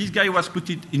information, this guy was put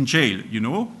in jail, you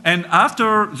know. And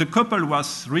after the couple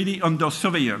was really under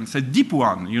surveillance, a deep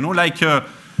one, you know, like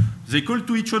they called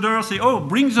to each other, say, oh,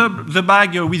 bring the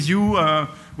bag with you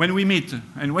when we meet.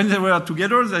 And when they were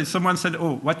together, someone said,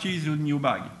 oh, what is your new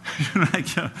bag?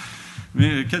 Like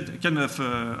kind of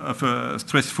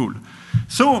stressful.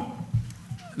 So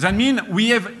that means we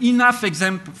have enough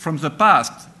examples from the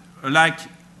past, like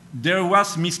there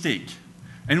was mistake.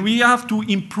 And we have to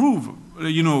improve,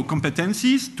 you know,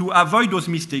 competencies to avoid those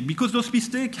mistakes, because those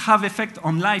mistakes have effect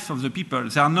on life of the people.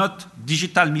 They are not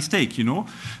digital mistakes, you know.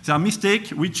 They are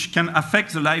mistakes which can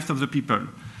affect the life of the people.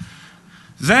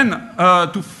 Then,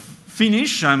 to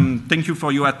finish, thank you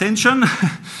for your attention.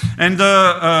 And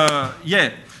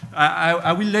yeah,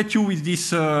 I will let you with this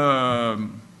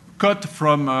quote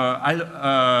from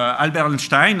Albert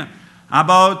Einstein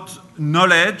about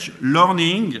knowledge,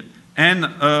 learning, and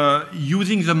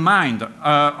using the mind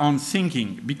on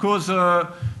thinking, because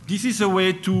this is a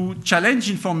way to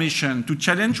challenge information, to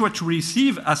challenge what you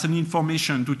receive as an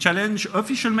information, to challenge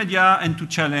official media, and to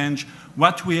challenge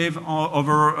what we have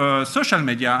over social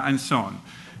media and so on,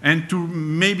 and to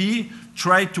maybe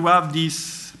try to have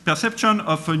this perception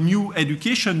of a new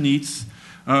education needs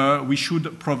we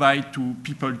should provide to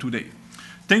people today.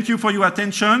 Thank you for your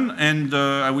attention, and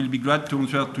I will be glad to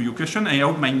answer to your question. I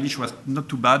hope my English was not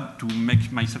too bad to make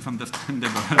myself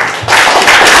understandable.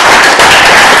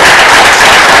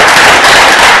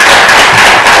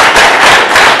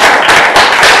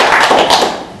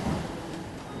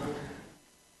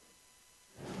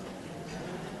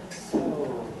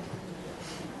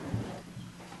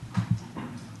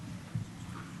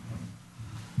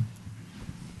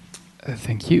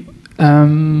 Thank you.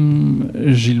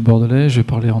 Gilles Bordelais, je vais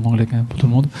parler en anglais quand même pour tout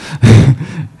le monde.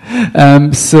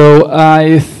 So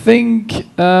I think,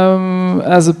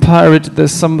 as a pirate,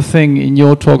 there's something in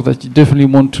your talk that you definitely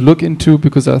want to look into,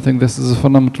 because I think this is a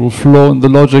fundamental flaw in the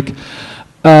logic.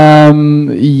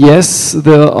 Yes,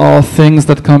 there are things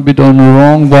that can be done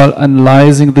wrong while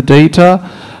analyzing the data,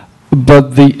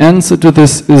 but the answer to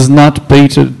this is not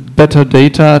better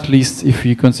data, at least if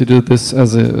you consider this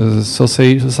as a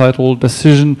societal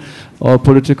decision or a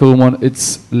political one.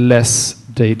 It's less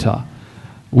data.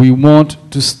 We want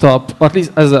to stop, at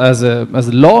least as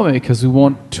lawmakers, we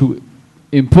want to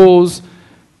impose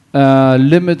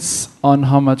limits on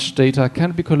how much data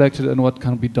can be collected and what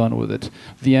can be done with it.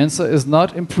 The answer is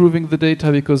not improving the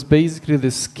data, because basically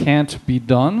this can't be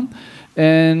done,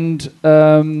 and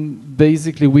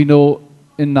basically we know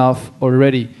enough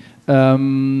already.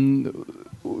 You're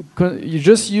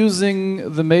just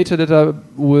using the metadata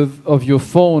of your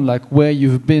phone, like where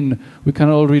you've been. We can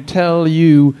already tell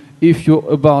you if you're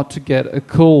about to get a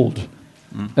cold.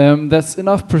 That's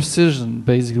enough precision,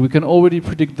 basically. We can already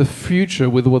predict the future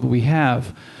with what we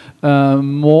have,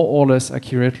 more or less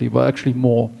accurately, but actually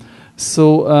more.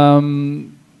 So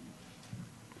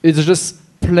it's just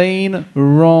plain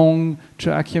wrong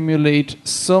to accumulate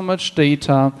so much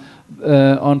data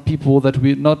on people that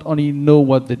we not only know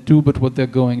what they do, but what they're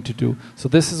going to do. So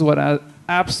this is what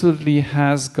absolutely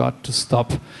has got to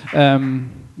stop.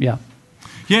 Yeah.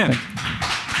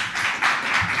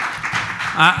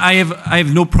 I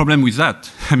have no problem with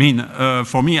that. I mean,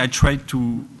 for me, I try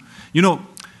to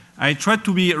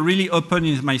be really open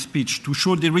in my speech to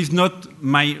show there is not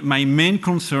my main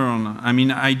concern. I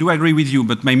mean, I do agree with you,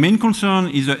 but my main concern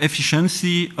is the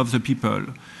efficiency of the people.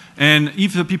 And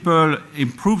if the people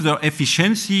improve their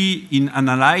efficiency in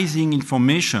analyzing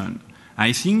information,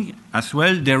 I think as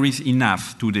well there is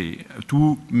enough today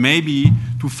to maybe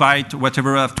to fight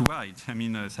whatever we have to fight. I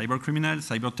mean, cyber criminals,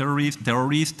 cyber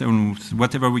terrorists, and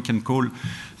whatever we can call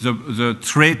the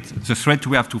threat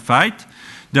we have to fight.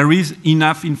 There is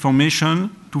enough information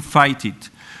to fight it.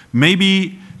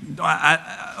 Maybe,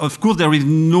 of course, there is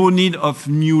no need of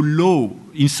new law.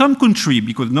 In some countries,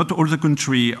 because not all the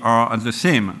countries are the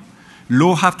same,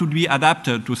 law have to be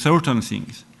adapted to certain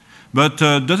things. But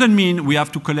doesn't mean we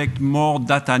have to collect more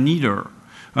data neither.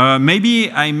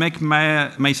 Maybe I make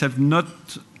myself not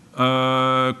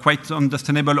quite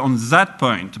understandable on that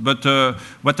point. But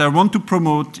what I want to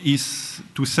promote is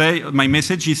to say, my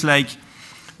message is like,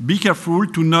 be careful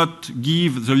to not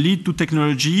give the lead to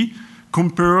technology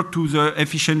compared to the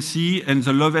efficiency and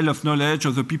the level of knowledge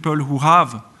of the people who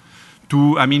have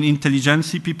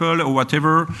intelligence people or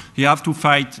whatever, you have to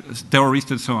fight terrorists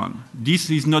and so on. This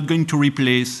is not going to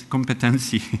replace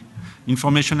competency.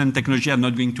 Information and technology are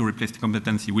not going to replace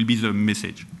competency, will be the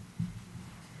message.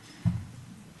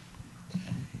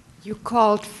 You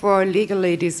called for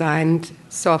legally designed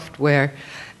software,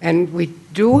 and we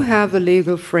do have a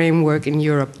legal framework in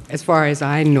Europe, as far as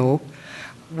I know,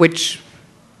 which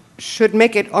should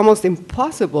make it almost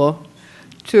impossible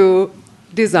to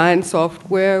design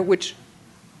software which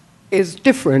is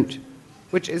different,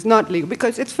 which is not legal,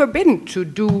 because it's forbidden to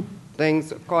do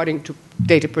things according to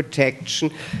data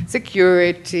protection,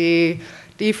 security,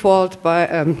 default by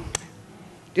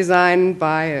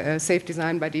safe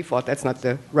design by default. That's not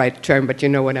the right term, but you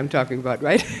know what I'm talking about,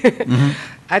 right? Mm-hmm.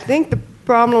 I think the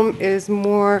problem is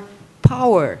more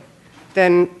power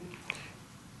than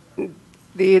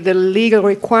the legal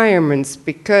requirements,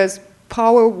 because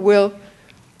power will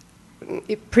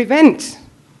prevent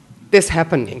this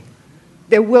happening.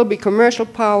 There will be commercial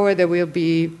power, there will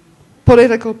be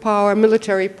political power,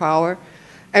 military power,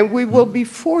 and we will be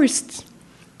forced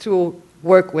to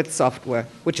work with software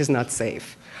which is not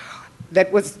safe.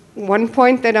 That was one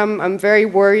point that I'm very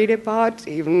worried about,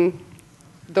 even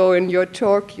though in your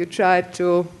talk you tried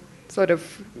to sort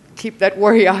of keep that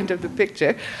worry out of the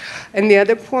picture. And the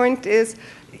other point is,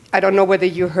 I don't know whether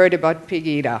you heard about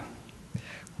Pegida.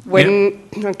 When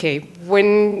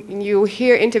you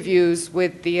hear interviews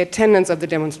with the attendants of the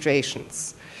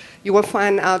demonstrations, you will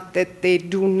find out that they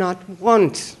do not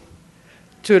want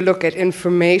to look at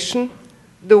information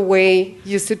the way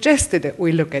you suggested that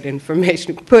we look at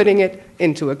information, putting it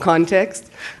into a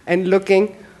context and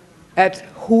looking at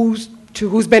to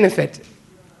whose benefit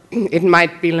it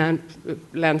might be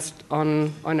lanced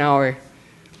in our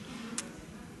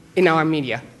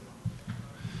media.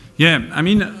 Yeah, I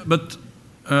mean, but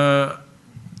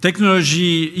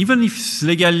technology, even if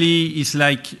legally is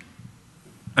like,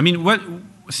 I mean,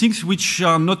 things which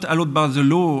are not allowed by the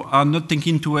law are not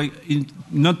taken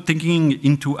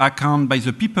into account by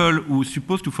the people who are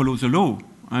supposed to follow the law.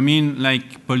 I mean,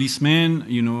 like policemen,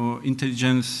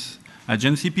 intelligence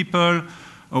agency people,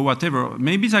 or whatever.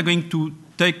 Maybe they're going to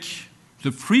take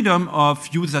the freedom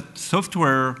of use that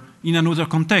software in another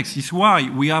context. It's why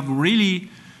we have really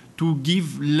to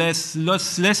give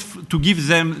to give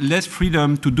them less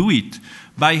freedom to do it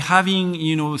by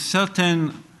having,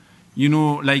 certain,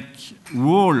 like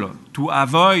rule to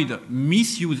avoid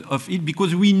misuse of it,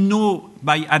 because we know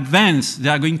by advance they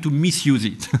are going to misuse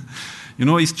it.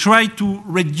 It's try to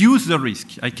reduce the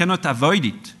risk. I cannot avoid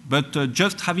it, but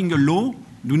just having a law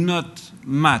do not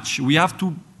match. We have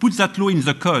to put that law in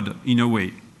the code in a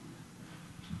way.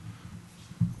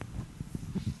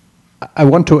 I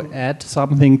want to add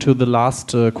something to the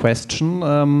last question.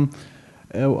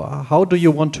 How do you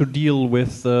want to deal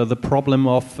with the problem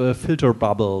of filter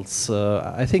bubbles?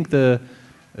 I think the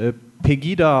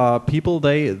Pegida people,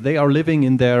 they are living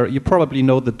in their, you probably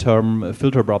know the term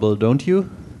filter bubble, don't you?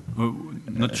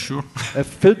 Not sure.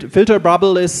 Filter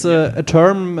bubble is a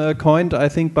term coined, I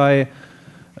think, by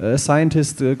a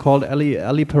scientist called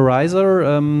Ali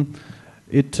Pariser.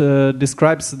 It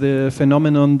describes the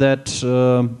phenomenon that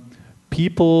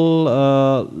people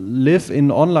live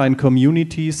in online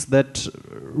communities that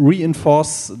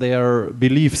reinforce their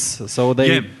beliefs. So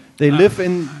they live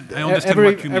in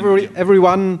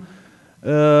everyone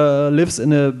lives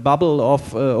in a bubble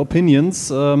of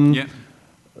opinions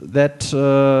that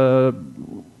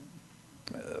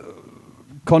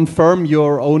confirm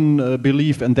your own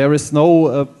belief, and there is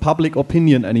no public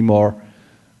opinion anymore.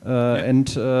 And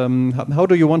how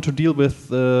do you want to deal with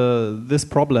this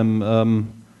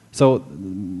problem? So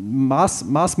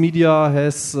mass media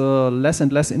has less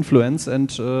and less influence,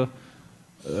 and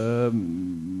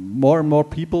more and more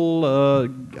people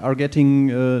are getting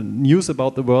news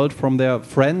about the world from their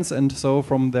friends and so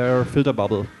from their filter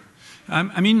bubble.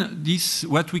 I mean, this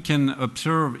what we can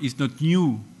observe is not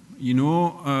new.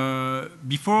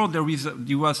 Before there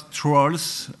was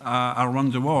trolls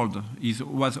around the world. It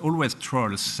was always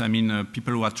trolls. I mean,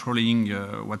 people who are trolling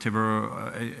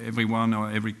whatever, everyone or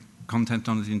every content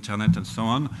on the internet and so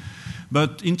on.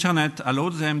 But internet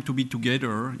allows them to be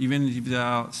together, even if they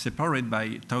are separated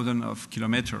by thousands of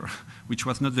kilometers, which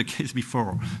was not the case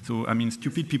before. So, I mean,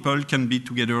 stupid people can be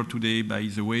together today by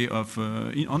the way of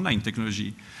online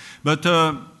technology. But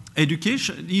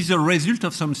education is a result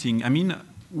of something. I mean,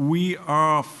 we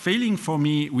are failing, for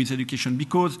me, with education,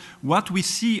 because what we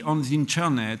see on the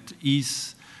internet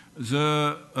is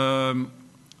the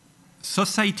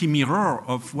society mirror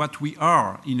of what we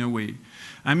are, in a way.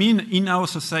 I mean, in our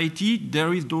society,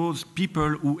 there is those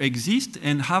people who exist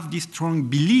and have this strong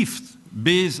belief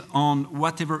based on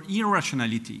whatever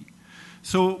irrationality.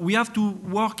 So we have to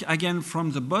work again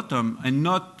from the bottom and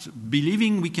not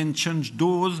believing we can change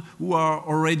those who are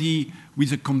already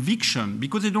with a conviction,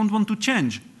 because they don't want to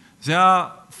change. They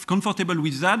are comfortable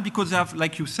with that because they have,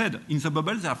 like you said, in the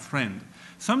bubble, they have friends.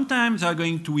 Sometimes they are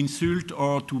going to insult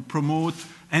or to promote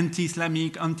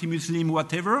anti-Islamic, anti-Muslim,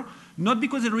 whatever, not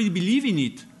because they really believe in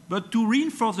it, but to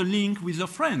reinforce the link with a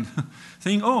friend,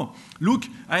 saying, "Oh, look,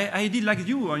 I did like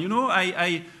you, I'm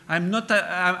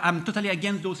totally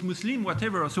against those Muslims,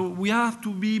 whatever. So we have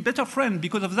to be better friends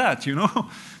because of that,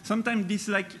 Sometimes this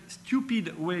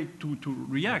stupid way to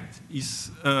react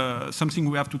is something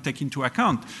we have to take into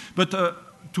account. But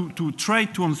to try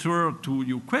to answer to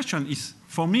your question is,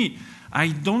 for me,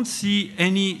 I don't see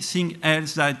anything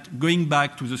else that going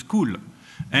back to the school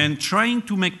and trying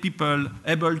to make people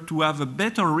able to have a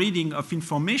better reading of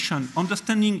information,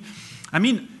 understanding. I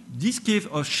mean, this case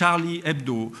of Charlie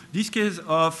Hebdo, this case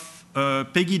of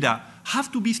Pegida,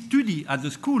 have to be studied at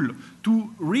the school to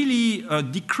really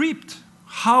decrypt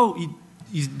how it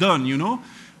is done,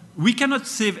 We cannot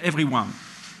save everyone.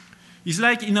 It's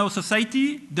like in our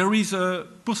society, there is a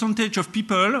percentage of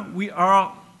people we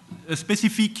are a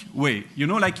specific way,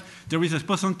 like there is a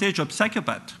percentage of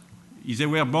psychopaths, if they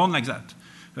were born like that.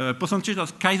 Percentage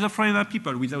of schizophrenia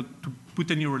people without to put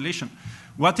any relation.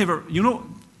 Whatever,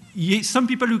 some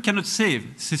people you cannot save.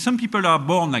 So some people are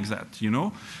born like that,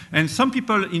 And some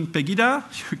people in Pegida,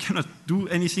 you cannot do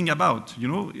anything about,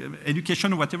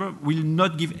 Education or whatever will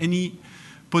not give any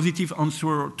positive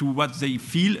answer to what they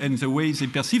feel and the way they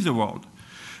perceive the world.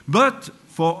 But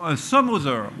for some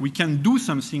other, we can do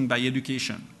something by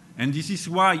education. And this is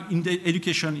why in the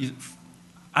education is,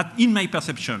 in my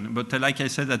perception, but like I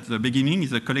said at the beginning,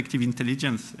 is a collective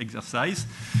intelligence exercise.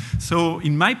 So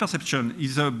in my perception,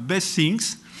 is the best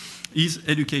things is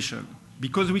education,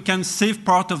 because we can save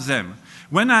part of them.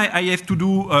 When I have to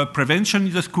do prevention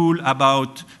in the school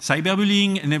about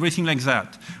cyberbullying and everything like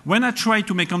that, when I try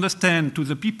to make understand to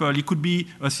the people, it could be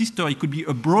a sister, it could be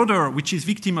a brother which is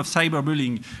victim of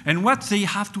cyberbullying, and what they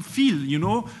have to feel,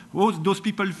 how those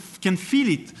people can feel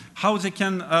it, how they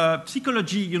can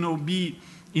psychology, be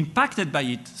impacted by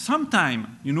it. Sometimes,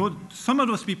 some of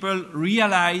those people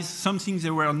realize something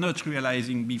they were not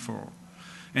realizing before.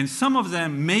 And some of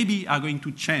them maybe are going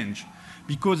to change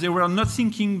because they were not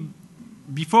thinking,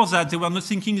 before that, they were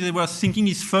thinking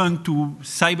it's fun to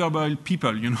cyberbully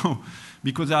people,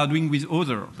 because they are doing with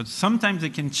others. But sometimes they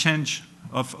can change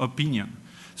of opinion.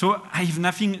 So I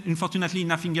have unfortunately,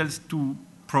 nothing else to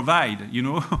provide,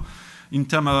 in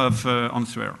terms of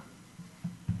answer.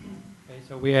 Okay,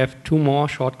 so we have 2 more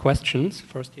short questions.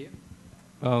 First here.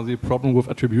 The problem with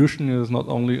attribution is not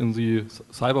only in the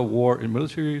cyber war and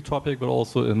military topic, but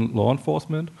also in law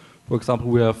enforcement. For example,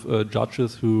 we have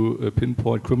judges who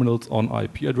pinpoint criminals on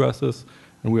IP addresses,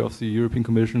 and we have the European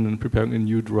Commission preparing a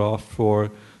new draft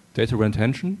for data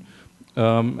retention.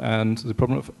 And the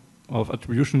problem of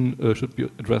attribution should be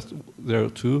addressed there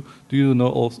too. Do you know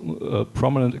also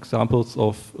prominent examples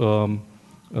of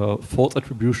false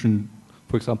attribution?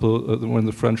 For example, when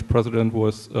the French president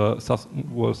was a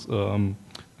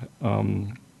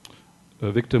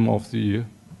victim of the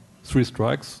 3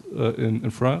 strikes in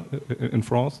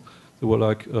France. There were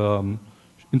like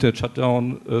internet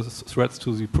shutdown threats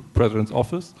to the president's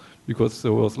office because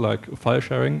there was like file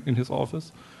sharing in his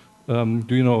office.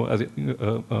 Do you know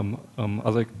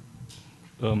other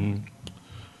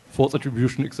false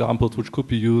attribution examples which could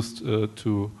be used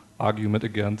to argument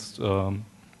against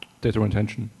data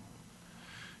retention?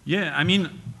 Yeah, I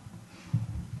mean,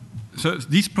 so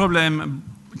this problem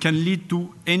can lead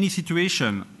to any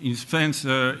situation. In France,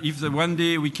 if one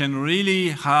day we can really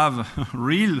have a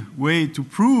real way to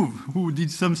prove who did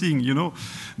something,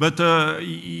 but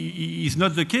it's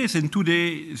not the case. And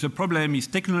today the problem is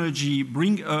technology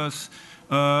bring us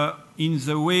in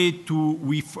the way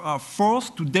we are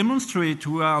forced to demonstrate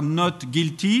we are not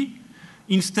guilty.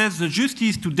 Instead, the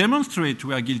justice to demonstrate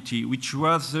we are guilty, which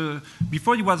was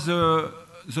before it was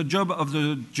the job of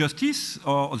the justice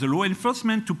or the law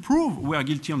enforcement to prove we are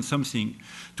guilty on something.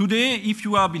 Today, if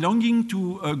you are belonging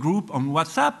to a group on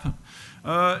WhatsApp,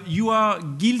 you are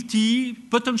guilty,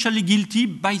 potentially guilty,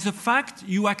 by the fact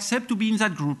you accept to be in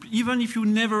that group, even if you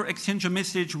never exchange a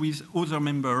message with other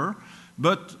member,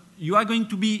 but you are going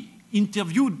to be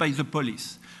interviewed by the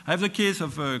police. I have the case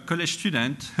of a college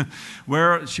student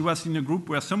where she was in a group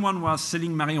where someone was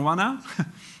selling marijuana,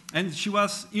 and she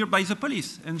was here by the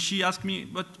police. And she asked me,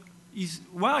 but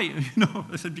why?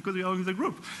 I said, because you are in the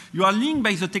group. You are linked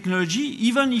by the technology,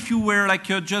 even if you were like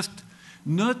just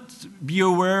not be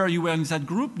aware you were in that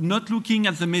group, not looking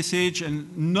at the message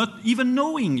and not even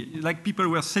knowing, like people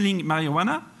were selling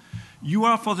marijuana. You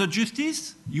are for the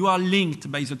justice, you are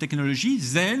linked by the technology,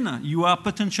 then you are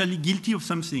potentially guilty of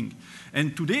something.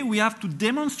 And today we have to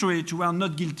demonstrate you are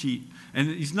not guilty. And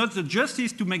it's not the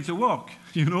justice to make the work,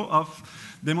 of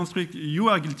demonstrate you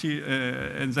are guilty.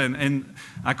 And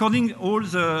according all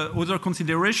the other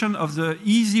consideration of the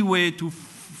easy way to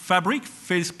fabric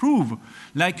false proof,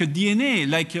 like a DNA,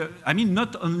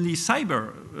 not only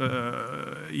cyber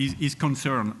is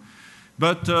concerned,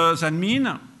 but that means,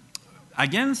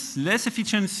 against less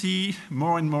efficiency,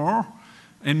 more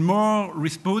and more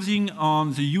responding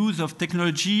on the use of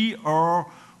technology or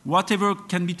whatever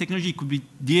can be technology. It could be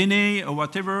DNA or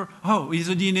whatever. Oh, is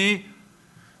a DNA?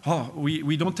 Oh,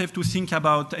 we don't have to think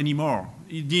about anymore.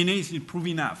 DNA is proof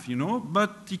enough,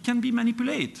 but it can be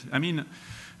manipulated.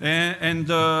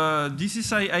 This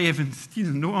is, I have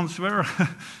still no answer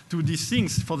to these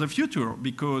things for the future,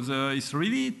 because it's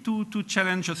really to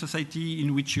challenge a society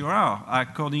in which you are,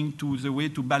 according to the way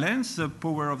to balance the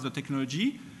power of the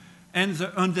technology and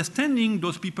the understanding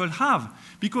those people have.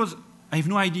 Because I have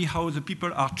no idea how the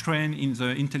people are trained in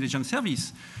the intelligence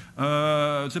service.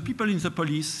 The people in the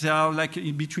police, they are like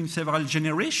in between several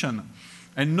generations.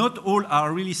 And not all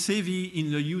are really savvy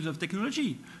in the use of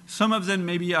technology. Some of them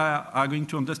maybe are going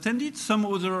to understand it. Some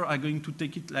others are going to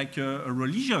take it like a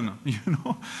religion,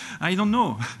 I don't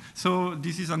know. So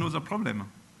this is another problem.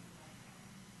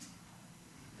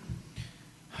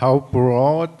 How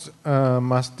broad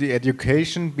must the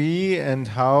education be, and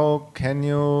how can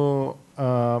you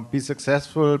be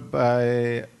successful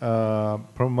by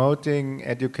promoting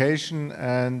education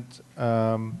and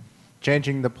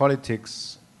changing the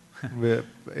politics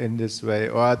in this way?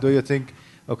 Or do you think,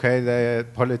 okay, the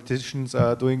politicians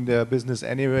are doing their business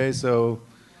anyway, so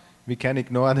we can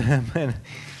ignore them?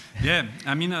 Yeah,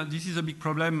 this is a big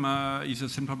problem. It's the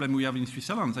same problem we have in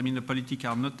Switzerland. The politics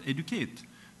are not educated.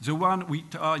 The one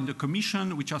which are in the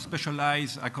commission, which are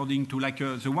specialized according to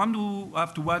the one who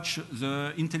have to watch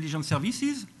the intelligence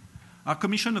services, are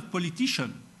commission of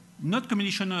politicians, not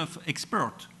commission of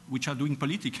experts, which are doing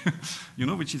politics,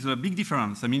 which is a big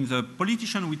difference. The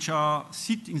politicians which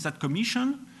sit in that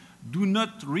commission do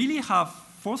not really have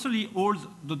forcefully all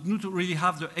don't really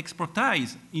have the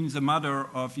expertise in the matter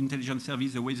of intelligence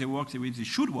service, the way they work, the way they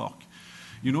should work,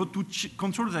 you know, to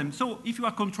control them. So if you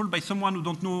are controlled by someone who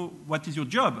don't know what is your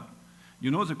job,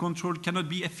 you know, the control cannot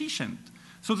be efficient.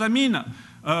 So that means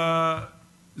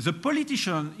the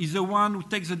politician is the one who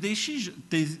takes the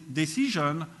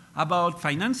decision about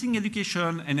financing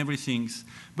education and everything.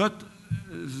 But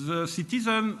the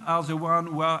citizens are the ones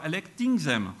who are electing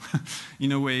them,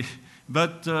 in a way.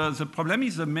 But the problem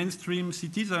is the mainstream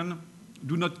citizens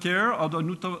do not care or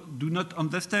do not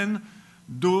understand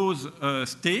those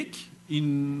stakes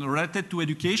related to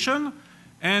education,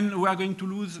 and we are going to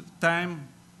lose time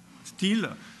still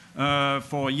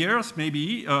for years,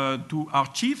 maybe, to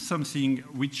achieve something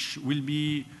which will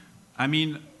be, I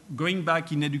mean, going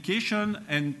back in education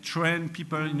and train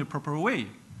people in a proper way.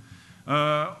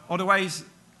 Otherwise,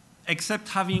 except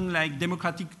having like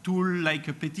democratic tools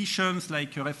like petitions,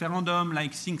 like a referendum,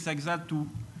 like things like that, to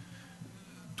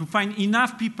find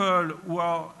enough people who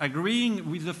are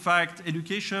agreeing with the fact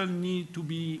education needs to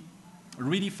be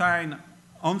redefined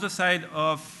on the side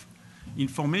of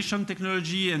information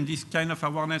technology and this kind of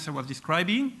awareness I was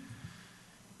describing,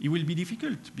 it will be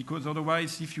difficult, because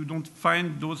otherwise, if you don't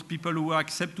find those people who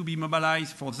accept to be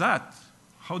mobilized for that,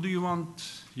 how do you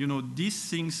want, you know, these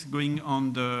things going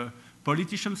on the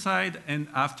politician side and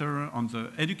after on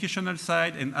the educational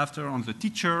side and after on the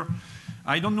teacher?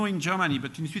 I don't know in Germany,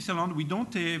 but in Switzerland, we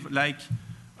don't have like,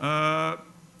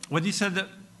 what he said,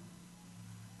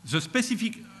 the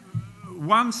specific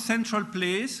one central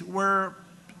place where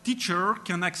teacher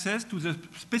can access to the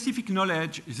specific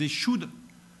knowledge they should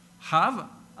have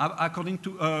according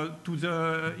to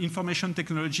the information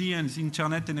technology and the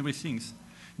internet and everything.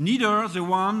 Neither the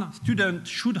one student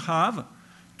should have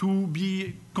to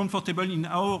be comfortable in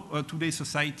our today's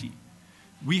society.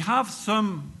 We have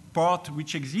some part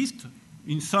which exists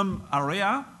in some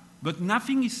area, but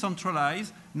nothing is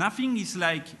centralized, nothing is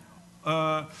like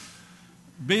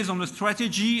based on a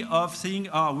strategy of saying,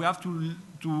 we have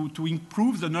to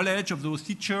improve the knowledge of those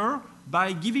teachers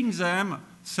by giving them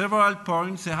several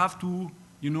points they have to,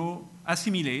 you know,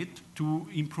 assimilate to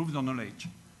improve their knowledge.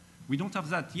 We don't have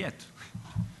that yet.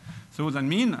 So that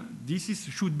means this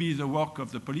should be the work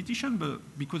of the politician, but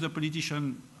because the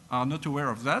politicians are not aware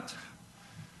of that,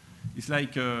 it's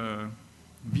like a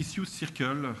vicious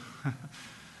circle.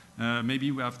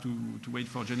 Maybe we have to wait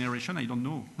for a generation, I don't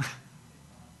know.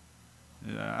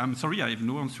 I'm sorry, I have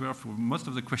no answer for most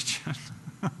of the questions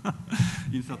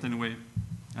in a certain way.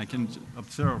 I can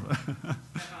observe. Stephane,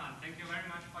 thank you very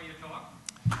much for your talk.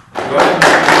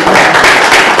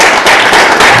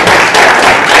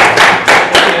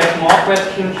 If you have more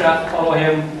questions, just follow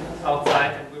him outside.